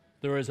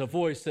 There is a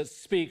voice that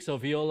speaks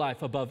over your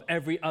life above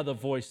every other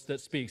voice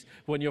that speaks.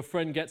 When your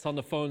friend gets on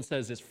the phone and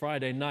says, it's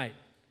Friday night,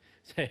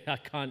 say, I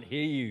can't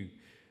hear you.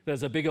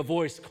 There's a bigger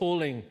voice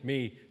calling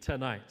me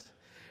tonight.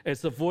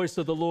 It's the voice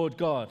of the Lord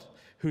God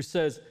who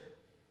says,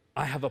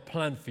 I have a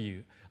plan for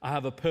you. I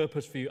have a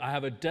purpose for you. I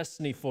have a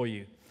destiny for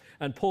you.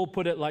 And Paul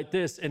put it like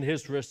this in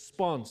his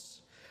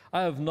response.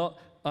 I have not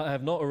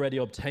already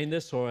obtained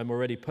this, or I'm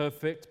already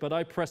perfect, but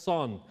I press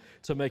on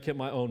to make it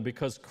my own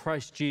because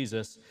Christ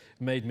Jesus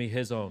made me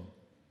his own.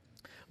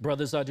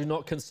 Brothers, I do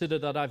not consider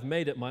that I've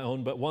made it my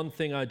own, but one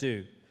thing I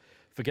do,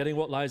 forgetting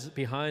what lies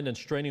behind and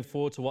straining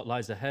forward to what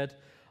lies ahead,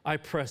 I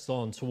press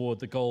on toward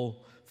the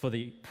goal for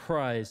the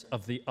prize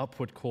of the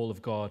upward call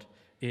of God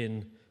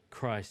in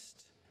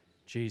Christ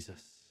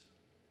Jesus.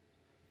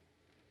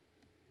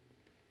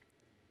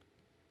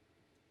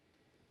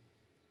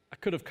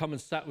 could have come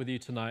and sat with you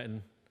tonight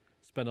and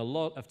spent a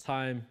lot of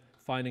time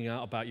finding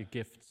out about your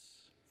gifts,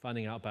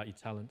 finding out about your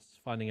talents,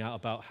 finding out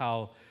about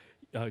how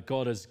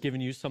God has given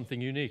you something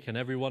unique, and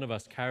every one of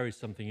us carries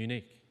something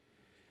unique.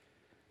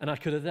 And I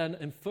could have then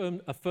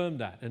affirmed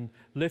that and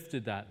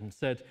lifted that and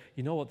said,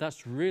 you know what,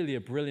 that's really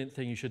a brilliant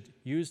thing. You should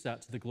use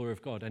that to the glory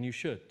of God, and you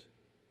should.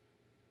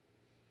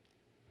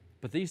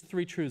 But these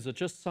three truths are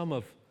just some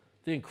of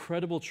the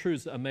incredible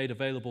truths that are made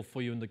available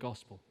for you in the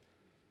gospel.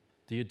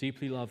 That you're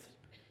deeply loved,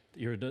 that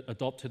you're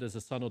adopted as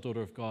a son or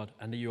daughter of God,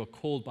 and that you are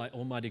called by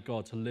Almighty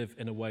God to live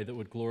in a way that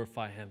would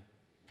glorify Him.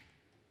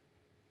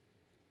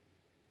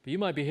 But you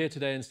might be here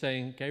today and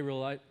saying,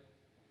 Gabriel, I'm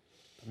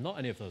not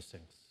any of those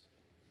things.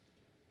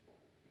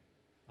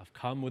 I've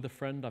come with a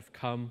friend. I've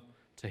come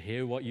to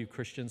hear what you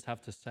Christians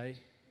have to say.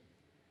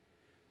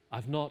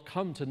 I've not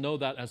come to know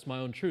that as my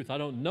own truth. I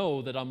don't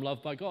know that I'm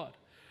loved by God.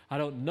 I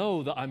don't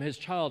know that I'm His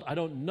child. I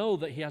don't know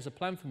that He has a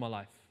plan for my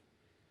life.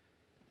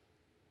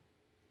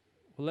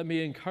 Well, let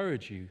me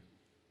encourage you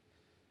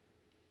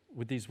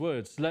with these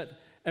words. Let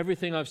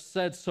everything I've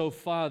said so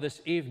far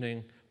this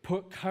evening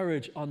put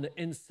courage on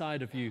the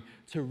inside of you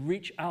to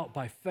reach out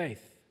by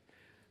faith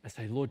and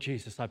say, Lord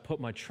Jesus, I put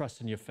my trust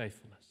in your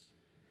faithfulness.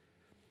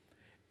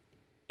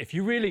 If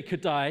you really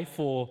could die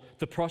for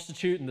the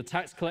prostitute and the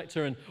tax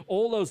collector and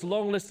all those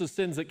long lists of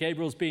sins that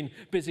Gabriel's been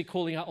busy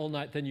calling out all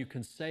night, then you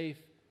can save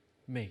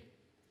me.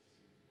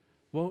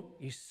 Won't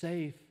you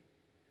save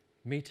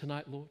me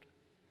tonight, Lord?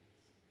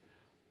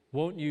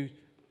 Won't you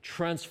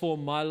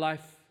transform my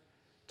life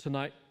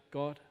tonight,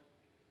 God?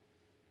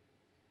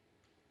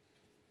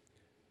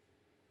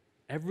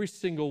 Every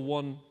single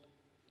one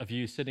of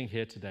you sitting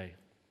here today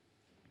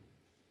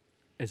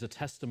is a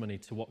testimony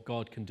to what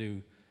God can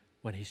do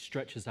when He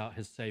stretches out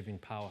His saving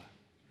power.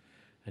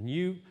 And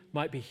you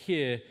might be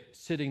here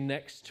sitting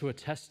next to a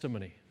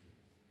testimony.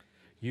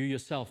 You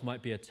yourself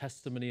might be a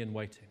testimony in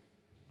waiting.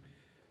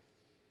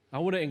 I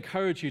want to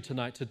encourage you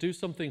tonight to do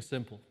something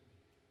simple.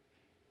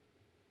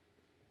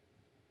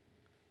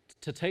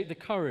 To take the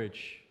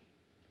courage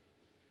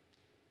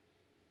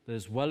that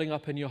is welling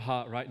up in your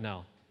heart right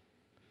now,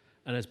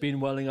 and has been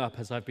welling up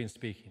as I've been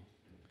speaking,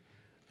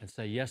 and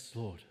say, yes,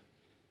 Lord,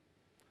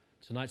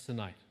 tonight's the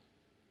night.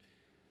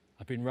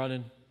 I've been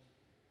running,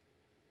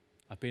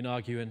 I've been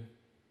arguing,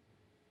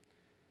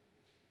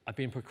 I've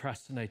been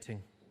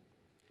procrastinating,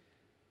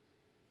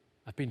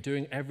 I've been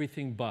doing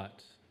everything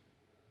but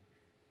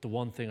the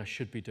one thing I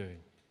should be doing,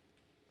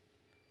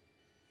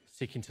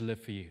 seeking to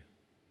live for you.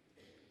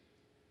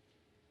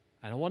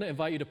 And I want to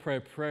invite you to pray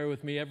a prayer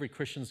with me. Every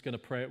Christian's going to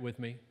pray it with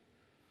me.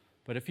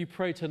 But if you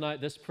pray tonight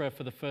this prayer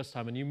for the first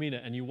time and you mean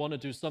it and you want to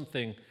do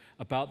something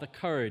about the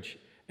courage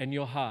in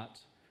your heart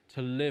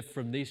to live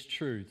from these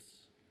truths,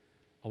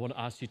 I want to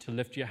ask you to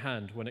lift your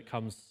hand when it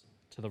comes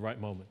to the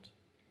right moment.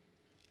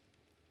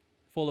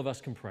 If all of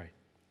us can pray.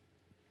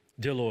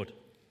 Dear Lord,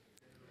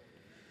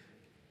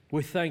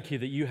 we thank you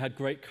that you had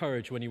great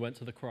courage when you went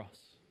to the cross.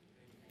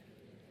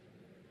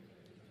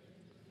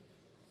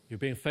 You're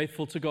being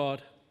faithful to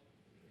God,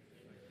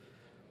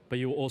 but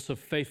you were also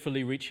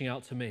faithfully reaching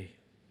out to me,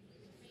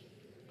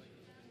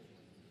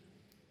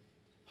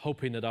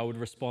 hoping that I would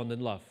respond in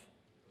love.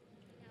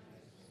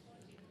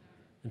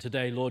 And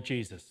today, Lord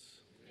Jesus,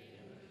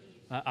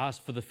 I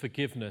ask for the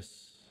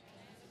forgiveness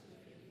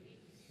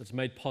that's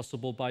made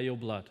possible by your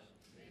blood.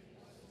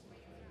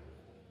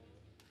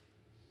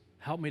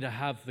 Help me to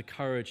have the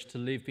courage to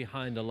leave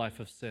behind a life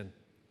of sin.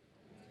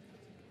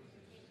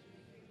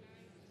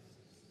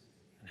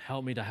 And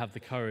help me to have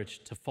the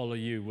courage to follow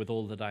you with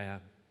all that I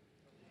am.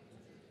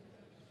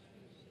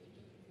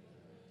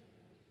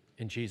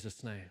 In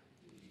Jesus' name.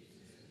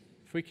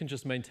 If we can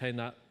just maintain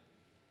that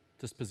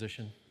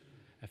disposition.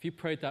 If you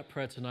prayed that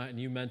prayer tonight and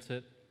you meant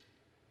it,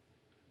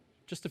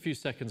 just a few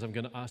seconds, I'm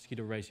going to ask you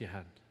to raise your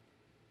hand.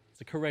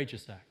 It's a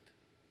courageous act,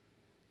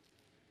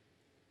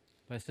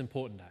 but it's an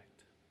important act.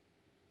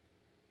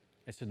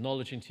 It's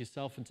acknowledging to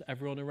yourself and to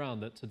everyone around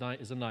that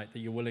tonight is a night that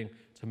you're willing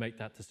to make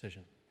that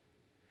decision.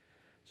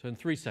 So in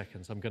 3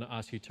 seconds, I'm going to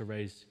ask you to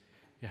raise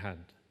your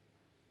hand.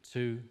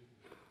 2,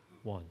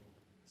 1.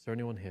 Is there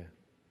anyone here?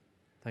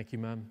 Thank you,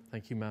 ma'am.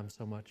 Thank you, ma'am,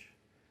 so much.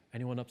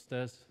 Anyone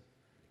upstairs?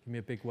 Give me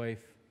a big wave.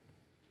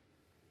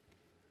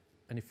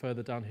 Any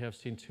further down here? I've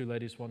seen 2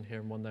 ladies, one here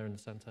and one there in the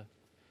center.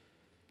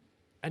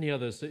 Any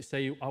others that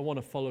say, I want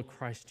to follow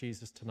Christ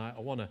Jesus tonight.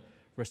 I want to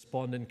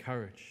respond in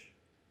courage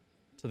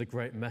to the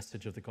great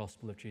message of the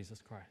gospel of Jesus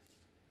Christ.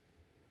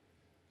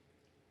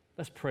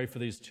 Let's pray for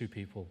these 2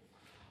 people.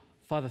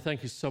 Father,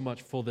 thank you so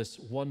much for this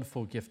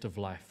wonderful gift of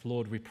life.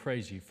 Lord, we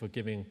praise you for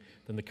giving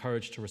them the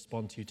courage to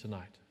respond to you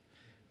tonight.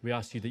 We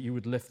ask you that you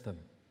would lift them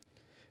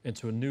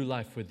into a new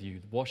life with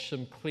you, wash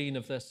them clean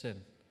of their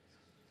sin,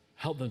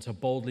 help them to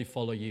boldly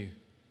follow you.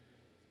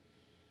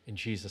 In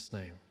Jesus'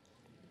 name.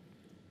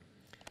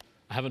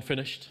 I haven't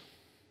finished.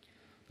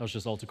 That was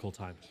just altar call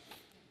time.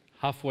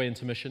 Halfway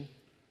intermission.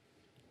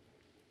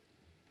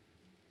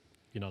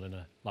 You're not in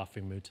a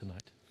laughing mood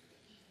tonight.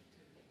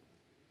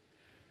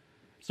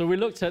 So we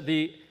looked at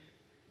the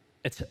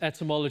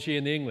etymology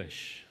in the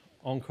English,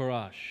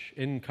 encourage,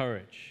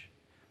 encourage.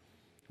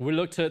 We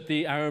looked at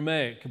the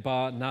Aramaic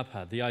bar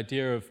napa, the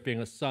idea of being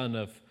a son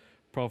of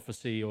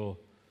prophecy or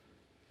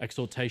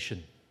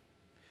exaltation.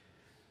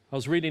 I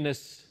was reading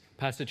this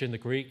passage in the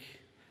Greek.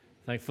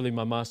 Thankfully,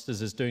 my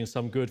master's is doing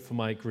some good for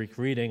my Greek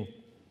reading.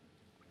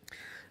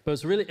 But it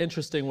was really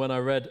interesting when I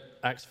read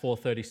Acts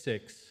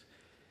 4:36.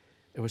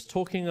 It was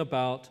talking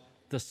about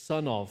the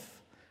son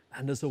of,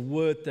 and there's a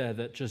word there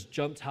that just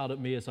jumped out at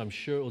me, as I'm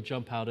sure it will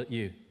jump out at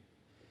you.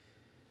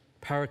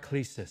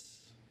 Paraklesis.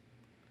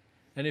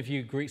 Any of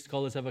you Greek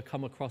scholars ever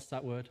come across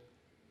that word?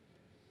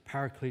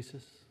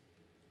 Paraklesis.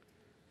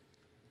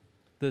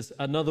 There's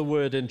another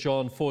word in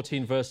John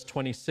 14, verse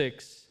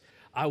 26.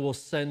 I will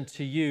send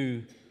to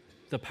you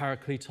the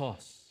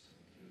Parakletos.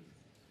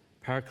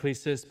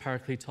 Paraklesis,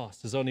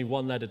 Parakletos. There's only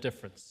one letter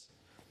difference.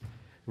 It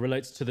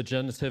relates to the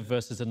genitive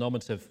versus the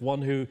nominative.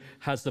 One who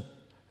has the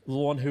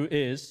one who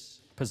is,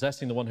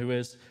 possessing the one who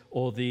is,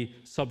 or the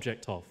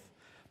subject of.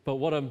 But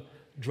what I'm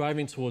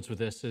driving towards with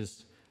this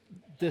is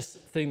this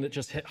thing that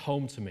just hit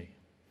home to me.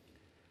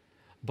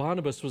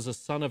 Barnabas was a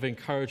son of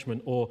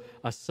encouragement, or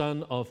a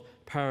son of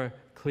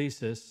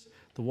paraklesis,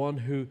 the one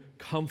who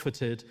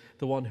comforted,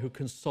 the one who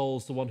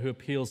consoles, the one who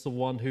appeals, the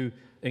one who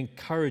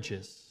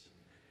encourages.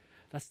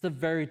 That's the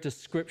very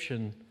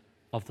description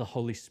of the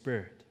Holy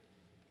Spirit.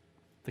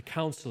 The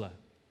counselor,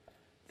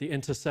 the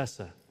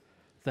intercessor,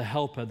 the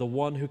helper, the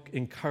one who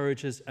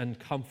encourages and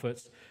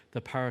comforts,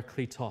 the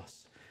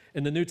parakletos.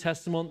 In the New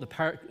Testament,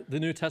 the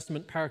New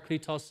Testament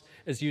parakletos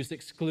is used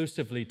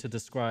exclusively to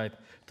describe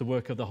the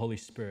work of the Holy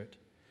Spirit.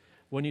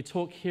 When you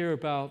talk here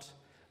about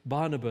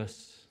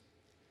Barnabas,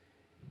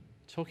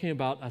 talking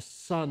about a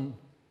son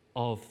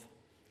of,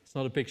 it's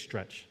not a big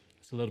stretch,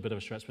 it's a little bit of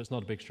a stretch, but it's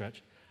not a big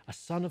stretch, a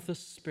son of the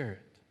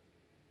Spirit.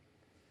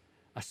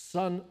 A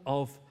son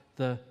of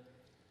the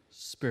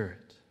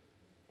Spirit.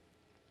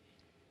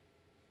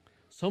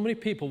 So many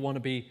people want to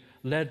be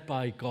led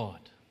by God.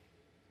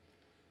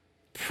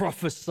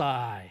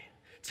 Prophesy,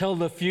 tell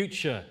the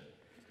future,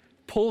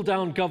 pull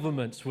down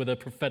governments with a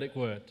prophetic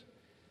word.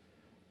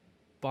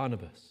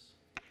 Barnabas,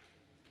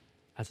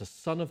 as a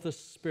son of the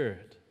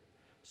Spirit,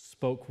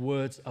 spoke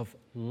words of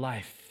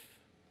life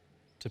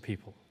to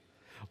people,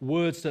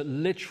 words that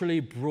literally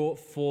brought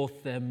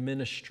forth their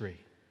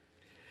ministry.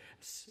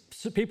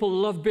 So people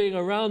loved being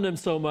around him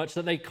so much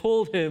that they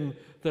called him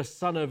the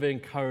son of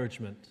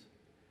encouragement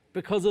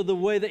because of the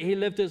way that he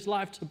lived his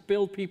life to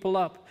build people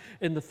up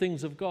in the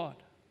things of God.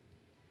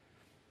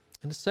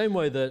 In the same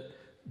way that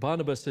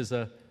Barnabas is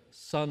a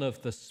son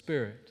of the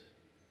Spirit,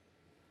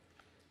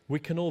 we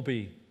can all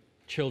be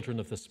children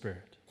of the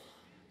Spirit.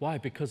 Why?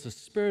 Because the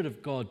Spirit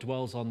of God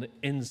dwells on the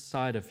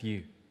inside of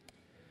you.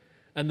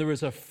 And there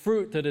is a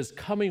fruit that is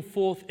coming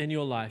forth in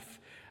your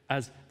life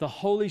as the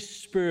Holy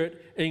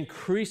Spirit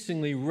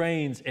increasingly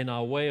reigns in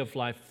our way of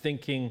life,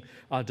 thinking,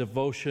 our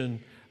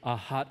devotion, our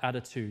heart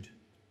attitude,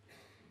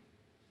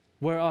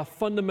 where our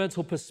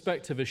fundamental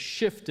perspective is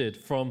shifted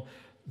from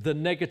the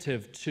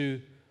negative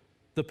to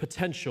the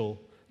potential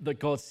that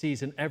God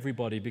sees in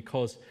everybody,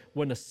 because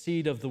when a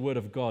seed of the Word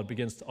of God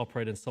begins to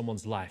operate in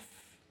someone's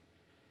life,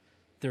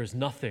 there is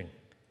nothing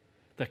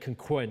that can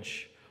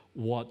quench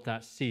what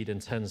that seed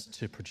intends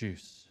to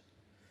produce.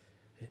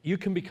 You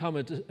can become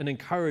an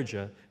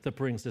encourager that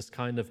brings this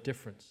kind of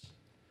difference.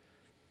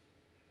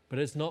 But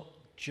it's not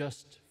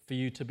just for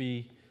you to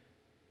be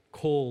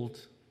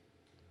called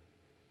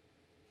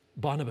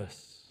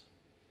Barnabas.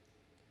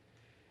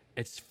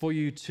 It's for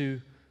you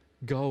to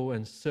go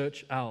and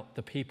search out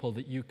the people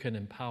that you can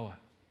empower.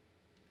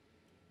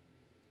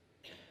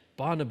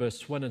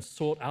 Barnabas went and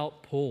sought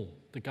out Paul,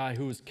 the guy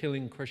who was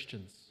killing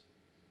Christians.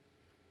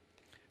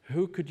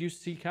 Who could you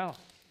seek out?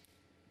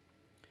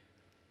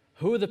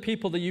 Who are the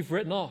people that you've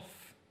written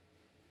off?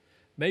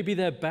 Maybe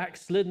they're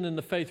backslidden in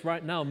the faith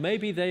right now.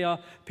 Maybe they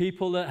are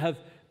people that have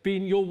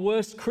been your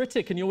worst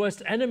critic and your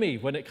worst enemy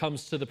when it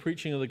comes to the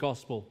preaching of the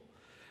gospel.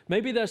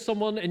 Maybe there's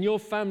someone in your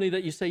family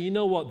that you say, you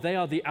know what, they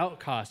are the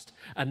outcast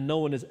and no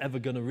one is ever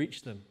going to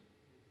reach them.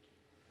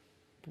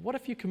 But what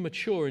if you can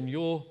mature in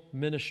your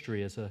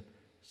ministry as a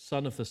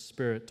son of the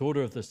Spirit,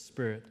 daughter of the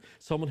Spirit,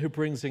 someone who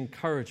brings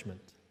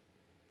encouragement,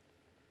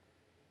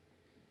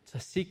 to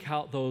seek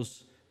out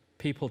those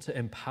people to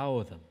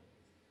empower them?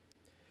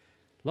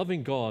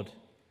 Loving God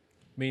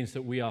means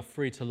that we are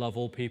free to love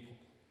all people.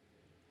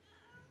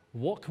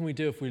 What can we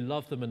do if we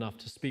love them enough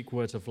to speak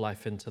words of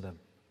life into them?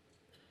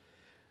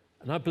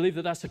 And I believe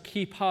that that's a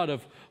key part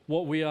of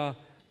what we are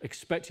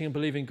expecting and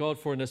believing God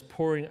for in this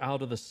pouring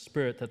out of the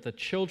Spirit, that the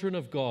children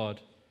of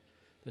God,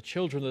 the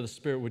children of the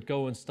Spirit, would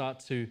go and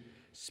start to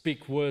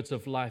speak words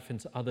of life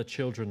into other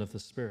children of the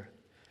Spirit.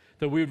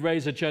 That we would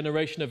raise a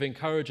generation of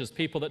encouragers,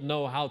 people that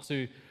know how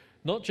to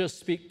not just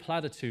speak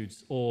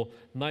platitudes or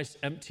nice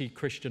empty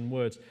Christian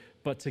words,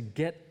 but to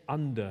get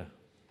under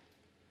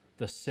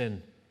the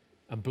sin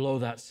and blow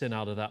that sin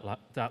out of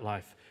that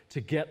life. To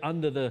get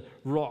under the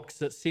rocks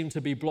that seem to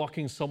be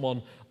blocking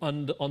someone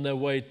on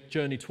their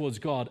journey towards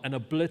God and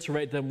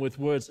obliterate them with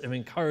words of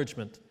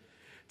encouragement.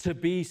 To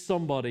be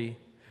somebody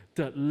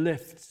that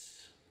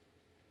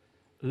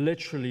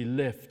literally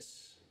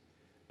lifts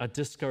a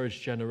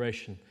discouraged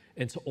generation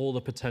into all the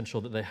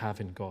potential that they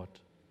have in God.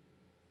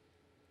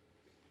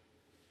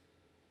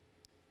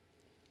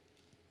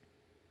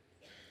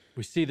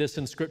 We see this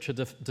in Scripture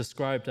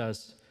described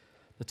as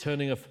the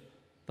turning of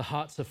the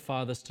hearts of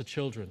fathers to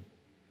children,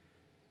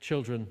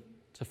 children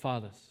to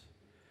fathers.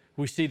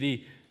 We see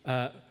the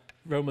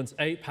Romans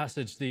 8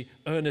 passage, the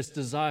earnest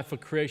desire for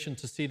creation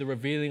to see the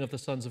revealing of the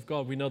sons of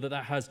God. We know that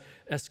that has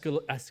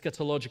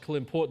eschatological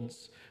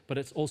importance, but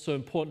it's also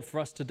important for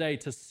us today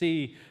to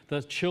see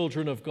the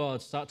children of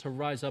God start to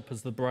rise up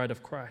as the bride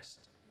of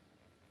Christ.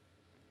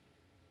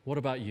 What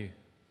about you?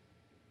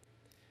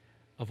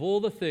 Of all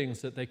the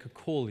things that they could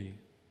call you,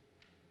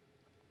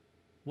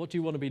 what do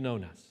you want to be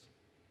known as?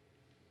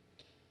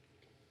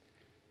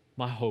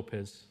 My hope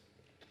is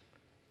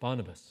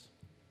Barnabas.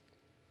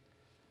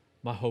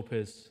 My hope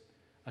is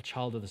a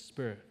child of the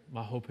Spirit.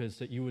 My hope is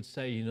that you would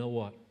say, you know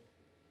what?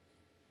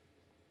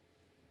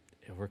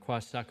 It'll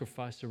require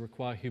sacrifice, it'll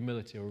require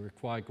humility, it'll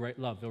require great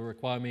love. It'll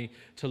require me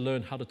to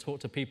learn how to talk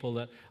to people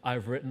that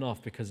I've written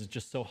off because it's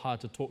just so hard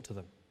to talk to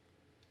them.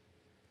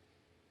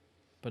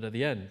 But at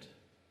the end,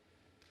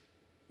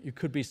 you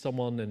could be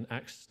someone in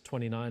Acts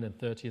 29 and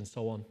 30 and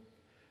so on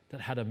that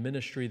had a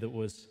ministry that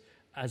was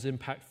as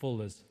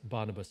impactful as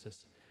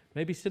Barnabas's.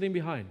 Maybe sitting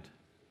behind,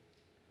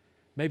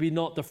 maybe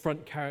not the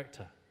front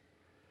character,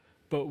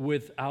 but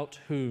without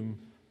whom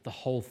the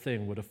whole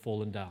thing would have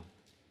fallen down.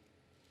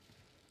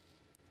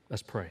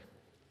 Let's pray.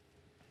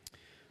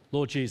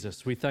 Lord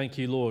Jesus, we thank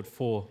you, Lord,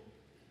 for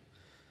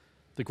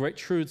the great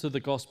truths of the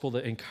gospel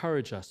that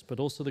encourage us, but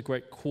also the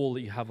great call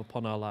that you have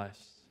upon our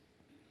lives.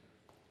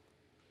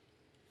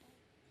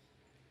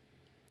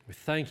 We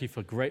thank you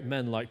for great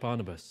men like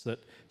Barnabas that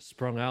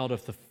sprung out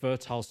of the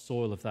fertile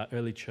soil of that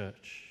early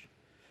church,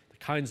 the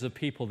kinds of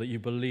people that you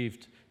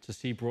believed to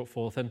see brought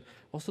forth, and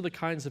also the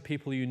kinds of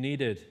people you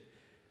needed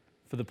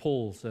for the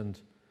Pauls and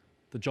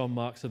the John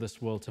Marks of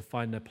this world to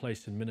find their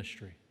place in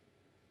ministry.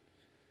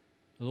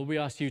 And Lord, we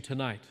ask you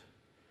tonight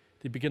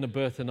to begin to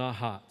birth in our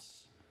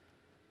hearts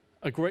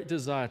a great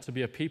desire to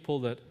be a people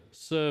that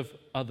serve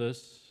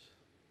others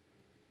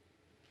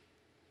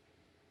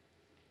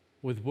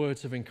with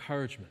words of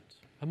encouragement,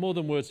 and more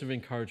than words of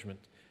encouragement,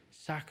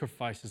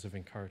 sacrifices of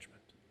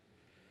encouragement.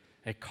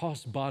 It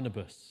cost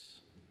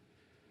Barnabas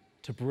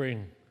to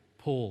bring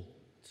Paul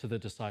to the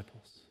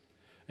disciples.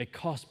 It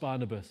cost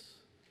Barnabas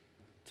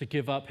to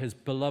give up his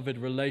beloved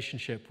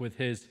relationship with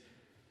his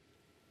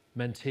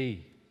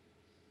mentee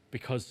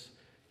because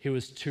he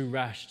was too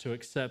rash to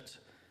accept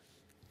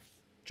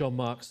John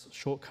Mark's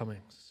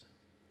shortcomings.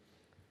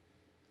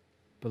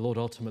 But Lord,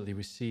 ultimately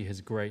we see his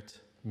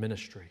great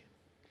ministry.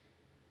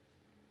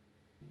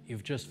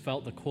 You've just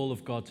felt the call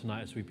of God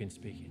tonight as we've been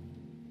speaking.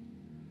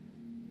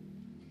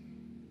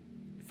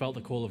 You felt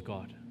the call of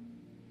God.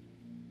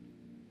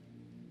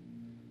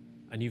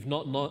 And you've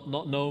not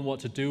known what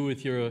to do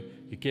with your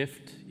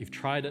gift. You've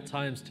tried at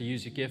times to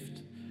use your gift.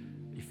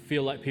 You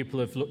feel like people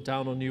have looked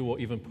down on you or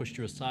even pushed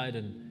you aside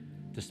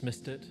and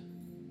dismissed it.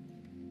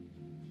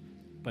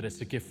 But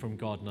it's a gift from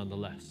God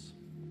nonetheless.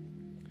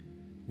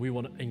 We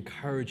want to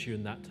encourage you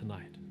in that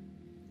tonight.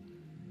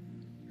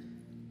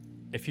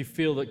 If you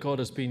feel that God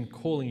has been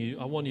calling you,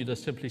 I want you to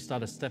simply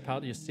start to step out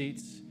of your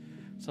seats,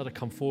 start to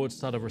come forward,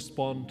 start to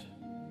respond.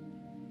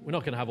 We're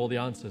not going to have all the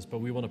answers, but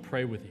we want to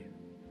pray with you.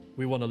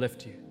 We want to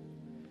lift you.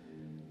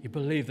 You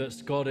believe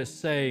that God is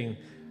saying,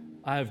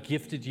 I have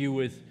gifted you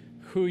with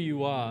who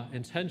you are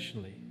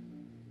intentionally.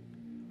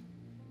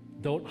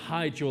 Don't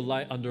hide your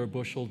light under a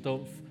bushel.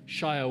 Don't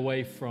shy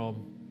away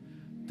from.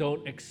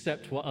 Don't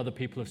accept what other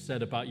people have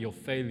said about your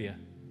failure.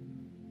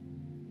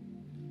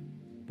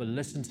 But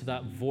listen to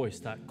that voice,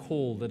 that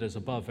call that is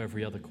above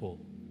every other call.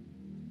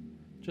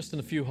 Just in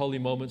a few holy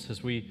moments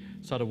as we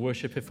start to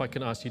worship, if I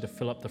can ask you to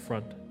fill up the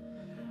front.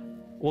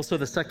 Also,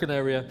 the second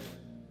area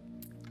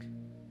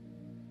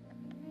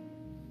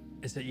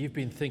is that you've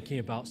been thinking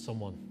about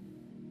someone.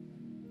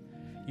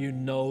 You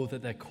know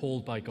that they're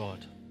called by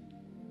God.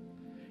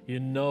 You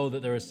know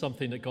that there is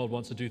something that God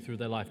wants to do through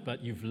their life,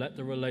 but you've let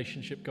the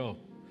relationship go.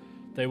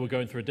 They were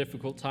going through a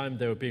difficult time.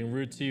 They were being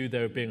rude to you. They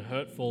were being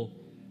hurtful.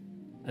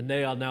 And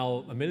they are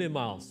now a million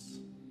miles.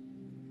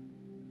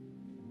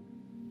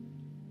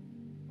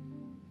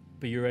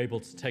 But you're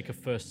able to take a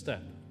first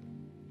step.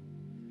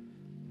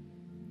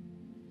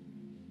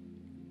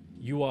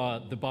 You are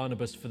the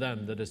Barnabas for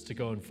them that is to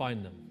go and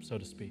find them, so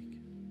to speak.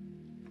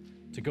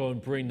 To go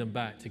and bring them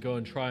back, to go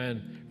and try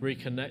and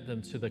reconnect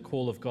them to the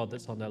call of God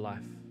that's on their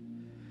life.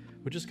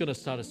 We're just going to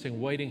start to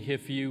sing Waiting Here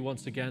for You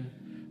once again,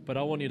 but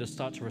I want you to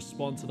start to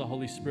respond to the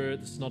Holy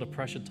Spirit. This is not a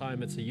pressure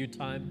time, it's a you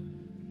time.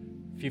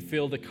 If you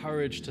feel the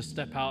courage to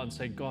step out and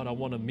say, God, I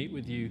want to meet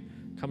with you,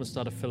 come and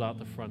start to fill out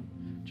the front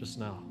just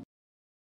now.